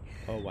tiny.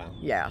 Oh, wow.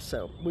 Yeah,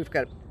 so we've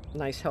got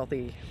nice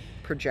healthy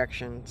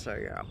projection. So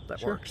yeah, that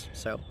Sure. works.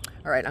 So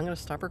all right, I'm going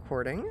to stop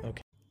recording.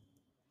 Okay.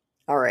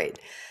 All right.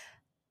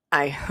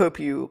 I hope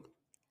you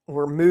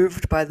were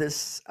moved by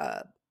this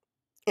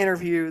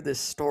interview, this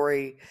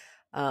story,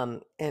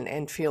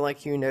 and feel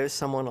like you know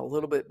someone a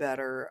little bit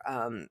better.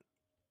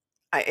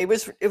 It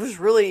was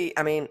really,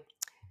 I mean,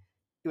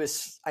 it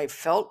was, I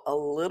felt a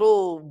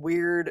little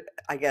weird,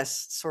 I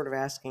guess, sort of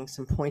asking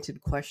some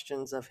pointed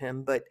questions of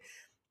him, but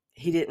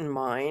he didn't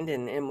mind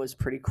and was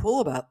pretty cool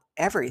about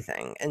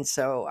everything. And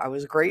so I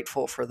was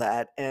grateful for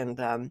that.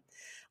 And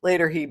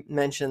later he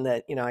mentioned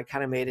that, I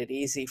kind of made it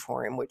easy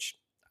for him, which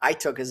I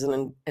took as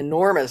an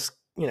enormous,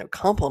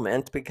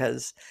 compliment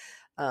because,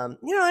 I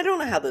don't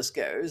know how this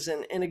goes.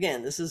 And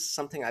again, this is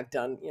something I've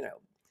done,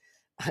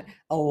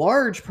 a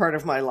large part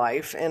of my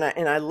life. And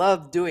I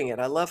love doing it.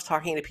 I love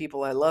talking to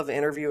people. I love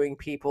interviewing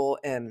people.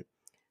 And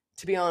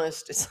to be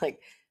honest, it's like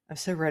I'm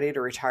so ready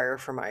to retire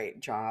from my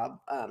job.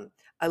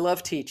 I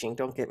love teaching.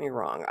 Don't get me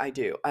wrong. I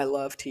do. I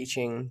love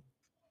teaching.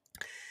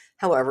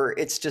 However,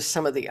 it's just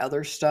some of the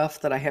other stuff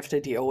that I have to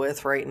deal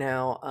with right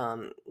now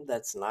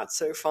that's not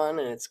so fun.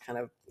 And it's kind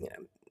of,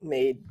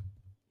 made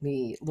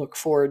me look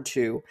forward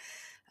to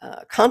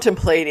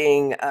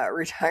contemplating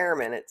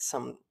retirement at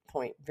some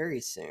point very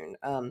soon.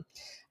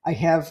 I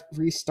have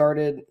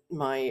restarted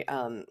my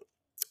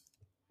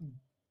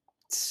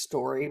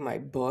story, my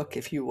book,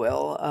 if you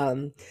will,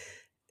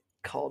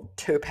 called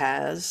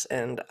Topaz.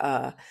 And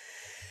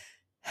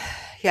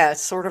yeah,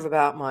 it's sort of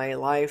about my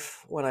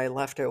life when I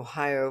left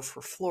Ohio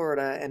for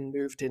Florida and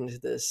moved into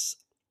this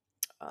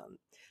um,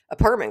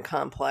 apartment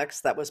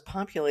complex that was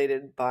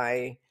populated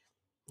by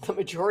the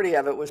majority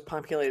of it was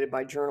populated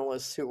by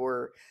journalists who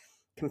were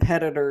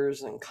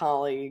competitors and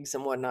colleagues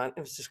and whatnot.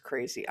 It was just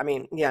crazy. I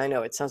mean, yeah, I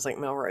know it sounds like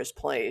Melrose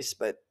Place,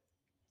 but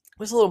it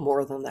was a little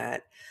more than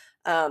that.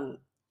 Um,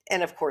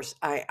 and of course,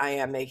 I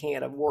am making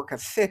it a work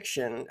of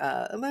fiction,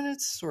 but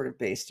it's sort of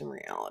based in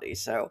reality.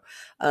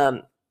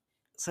 Um,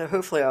 so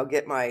hopefully, I'll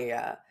get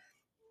my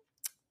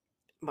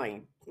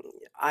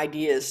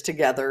ideas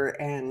together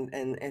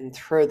and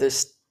throw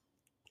this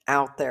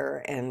out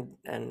there and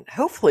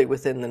hopefully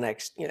within the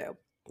next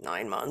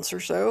 9 months or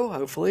so,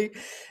 hopefully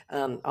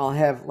I'll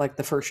have like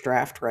the first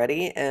draft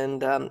ready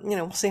and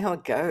we'll see how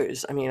it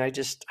goes. I mean, I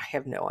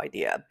have no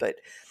idea, but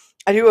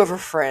I do have a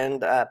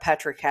friend,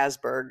 Patrick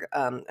Hasberg,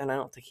 and I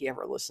don't think he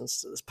ever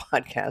listens to this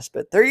podcast,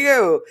 but there you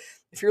go.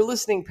 If you're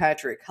listening,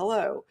 Patrick,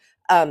 hello.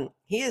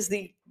 He is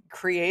the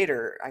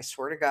creator, I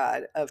swear to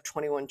God, of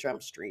 21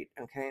 Jump Street.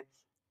 Okay,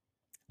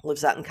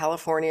 lives out in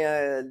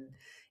California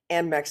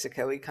and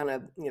Mexico. He kind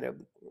of,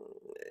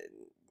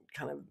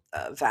 kind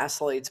of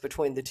vacillates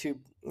between the two,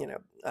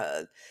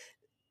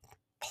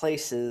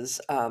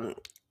 places.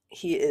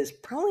 He is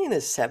probably in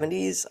his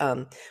 70s.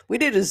 We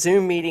did a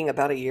Zoom meeting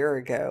about a year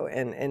ago,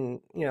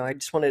 and I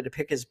just wanted to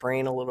pick his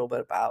brain a little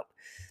bit about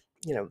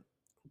you know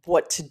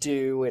what to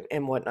do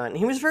and whatnot. And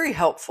he was very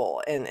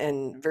helpful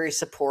and very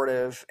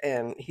supportive,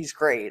 and he's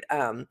great.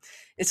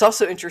 It's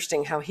also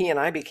interesting how he and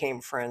I became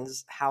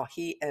friends. How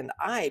he and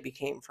I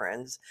became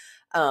friends,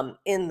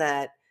 in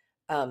that.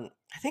 I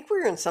think we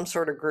were in some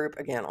sort of group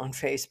again on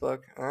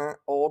Facebook.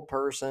 Old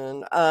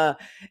person.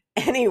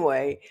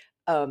 Anyway,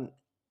 um,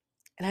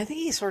 and I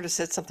think he sort of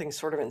said something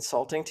sort of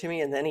insulting to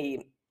me, and then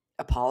he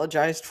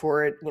apologized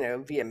for it,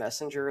 via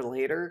Messenger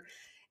later.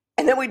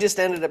 And then we just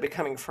ended up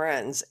becoming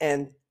friends.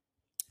 And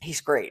he's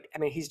great. I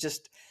mean, he's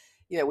just,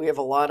 we have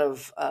a lot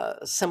of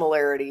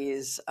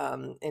similarities,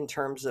 in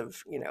terms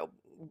of,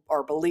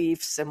 our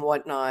beliefs and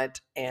whatnot.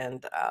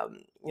 And,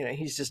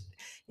 he's just,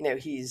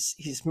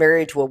 he's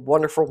married to a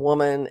wonderful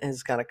woman,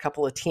 has got a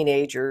couple of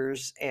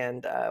teenagers,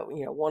 and,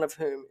 one of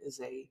whom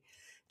is a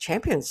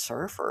champion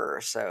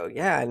surfer. So,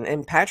 yeah.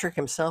 And Patrick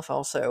himself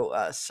also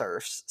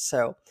surfs.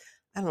 So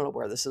I don't know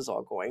where this is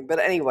all going. But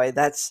anyway,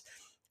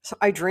 so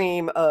I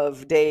dream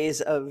of days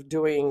of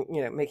doing,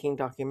 making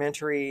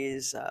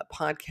documentaries,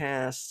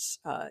 podcasts,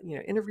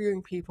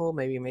 interviewing people,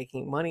 maybe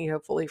making money,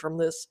 hopefully from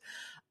this,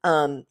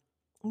 um,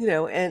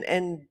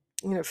 and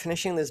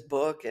finishing this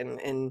book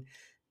and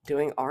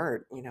doing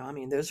art. I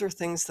mean, those are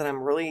things that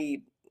I'm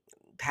really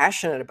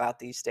passionate about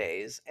these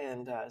days,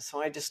 and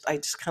so I just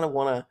kind of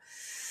want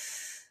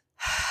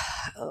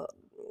to.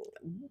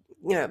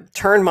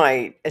 Turn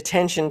my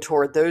attention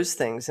toward those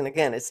things. And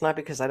again, it's not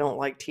because I don't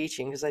like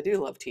teaching, because I do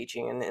love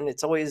teaching, and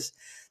it's always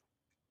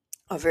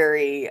a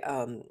very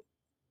um,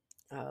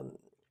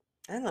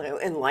 I don't know,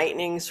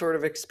 enlightening sort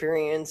of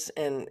experience,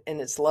 and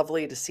it's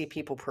lovely to see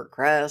people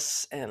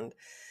progress and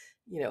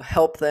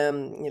help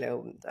them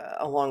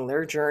along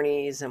their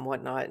journeys and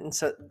whatnot. And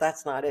so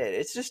that's not it.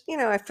 It's just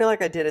I feel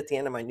like I did at the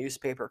end of my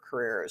newspaper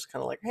career. It's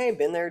kind of like, hey,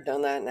 been there,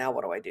 done that. Now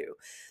what do I do?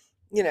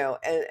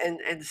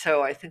 And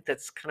so I think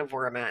that's kind of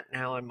where I'm at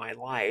now in my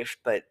life.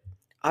 But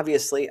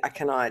obviously, I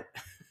cannot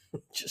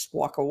just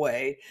walk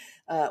away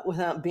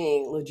without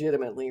being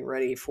legitimately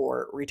ready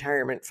for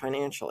retirement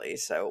financially.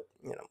 So,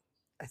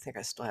 I think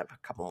I still have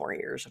a couple more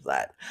years of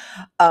that.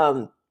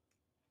 Um,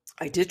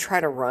 I did try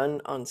to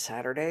run on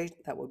Saturday.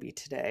 That would be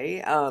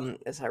today,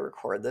 as I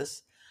record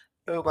this.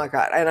 Oh my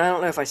God. And I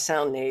don't know if I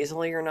sound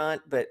nasally or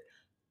not, but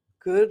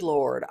good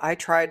Lord, I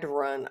tried to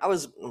run. I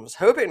was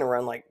hoping to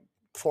run like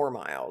 4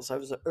 miles. I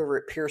was over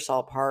at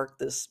Pearsall Park,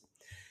 this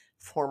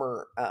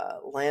former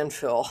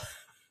landfill,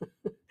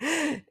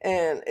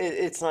 and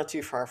it's not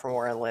too far from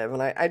where I live.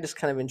 And I just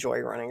kind of enjoy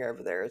running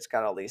over there. It's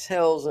got all these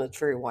hills and it's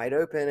very wide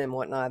open and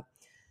whatnot.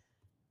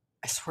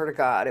 I swear to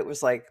God, it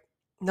was like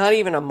not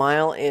even a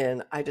mile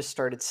in, I just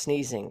started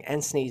sneezing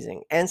and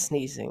sneezing and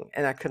sneezing,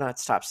 and I could not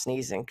stop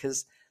sneezing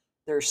because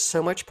there's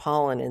so much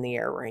pollen in the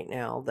air right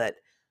now that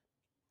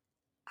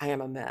I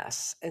am a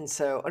mess. And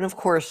so, and of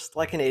course,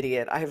 like an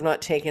idiot, I have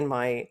not taken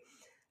my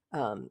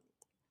um,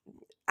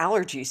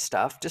 allergy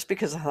stuff just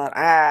because I thought,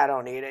 I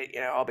don't need it.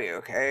 I'll be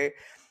okay.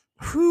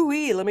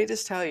 Hooey, let me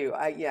just tell you,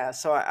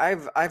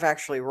 I've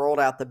actually rolled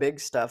out the big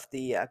stuff,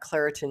 the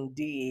Claritin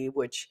D,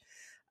 which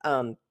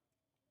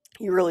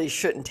you really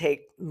shouldn't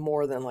take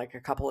more than like a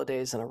couple of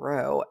days in a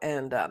row.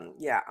 And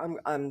yeah,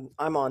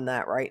 I'm on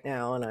that right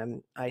now,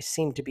 and I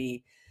seem to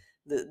be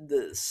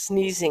the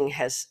sneezing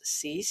has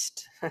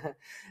ceased.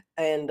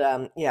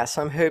 And yeah,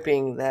 so I'm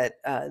hoping that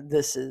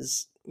this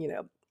is,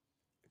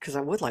 because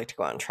I would like to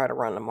go out and try to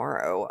run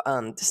tomorrow,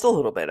 just a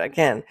little bit.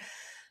 Again,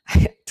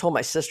 I told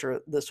my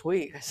sister this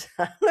week, I said,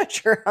 I'm not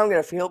sure how I'm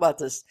going to feel about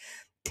this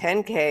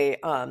 10K,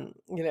 on,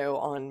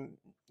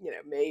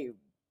 May,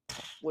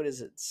 what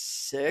is it,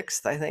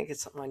 6th? I think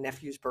it's my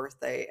nephew's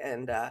birthday.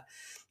 And,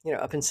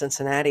 up in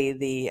Cincinnati,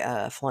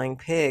 the Flying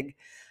Pig,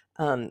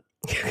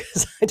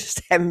 because I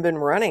just haven't been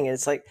running.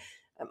 It's like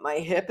my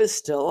hip is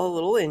still a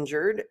little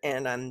injured,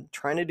 and I'm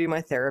trying to do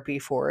my therapy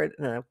for it.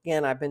 And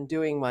again, I've been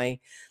doing my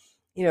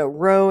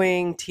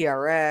rowing,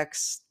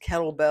 TRX,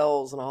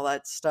 kettlebells, and all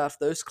that stuff,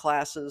 those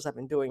classes. I've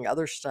been doing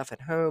other stuff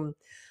at home.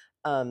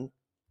 Um,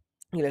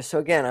 so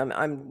again,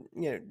 I'm,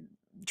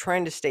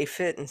 trying to stay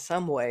fit in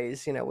some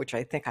ways, which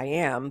I think I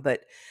am,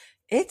 but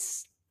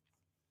it's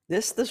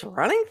this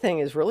running thing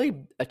is really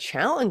a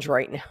challenge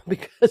right now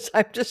because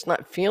I'm just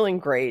not feeling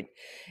great.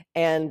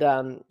 And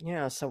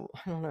yeah, so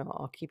I don't know.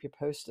 I'll keep you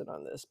posted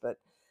on this, but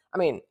I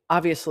mean,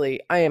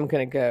 obviously, I am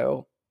going to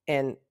go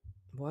and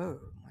whoa,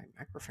 my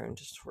microphone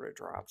just sort of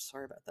dropped.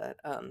 Sorry about that.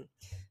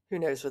 Who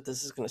knows what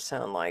this is going to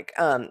sound like?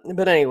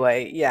 But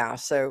anyway, yeah.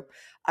 So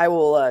I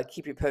will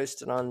keep you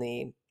posted on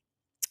the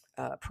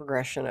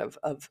progression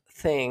of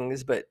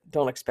things, but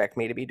don't expect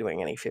me to be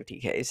doing any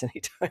 50Ks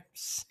anytime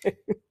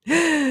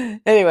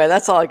soon. Anyway,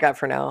 that's all I got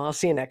for now. I'll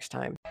see you next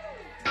time.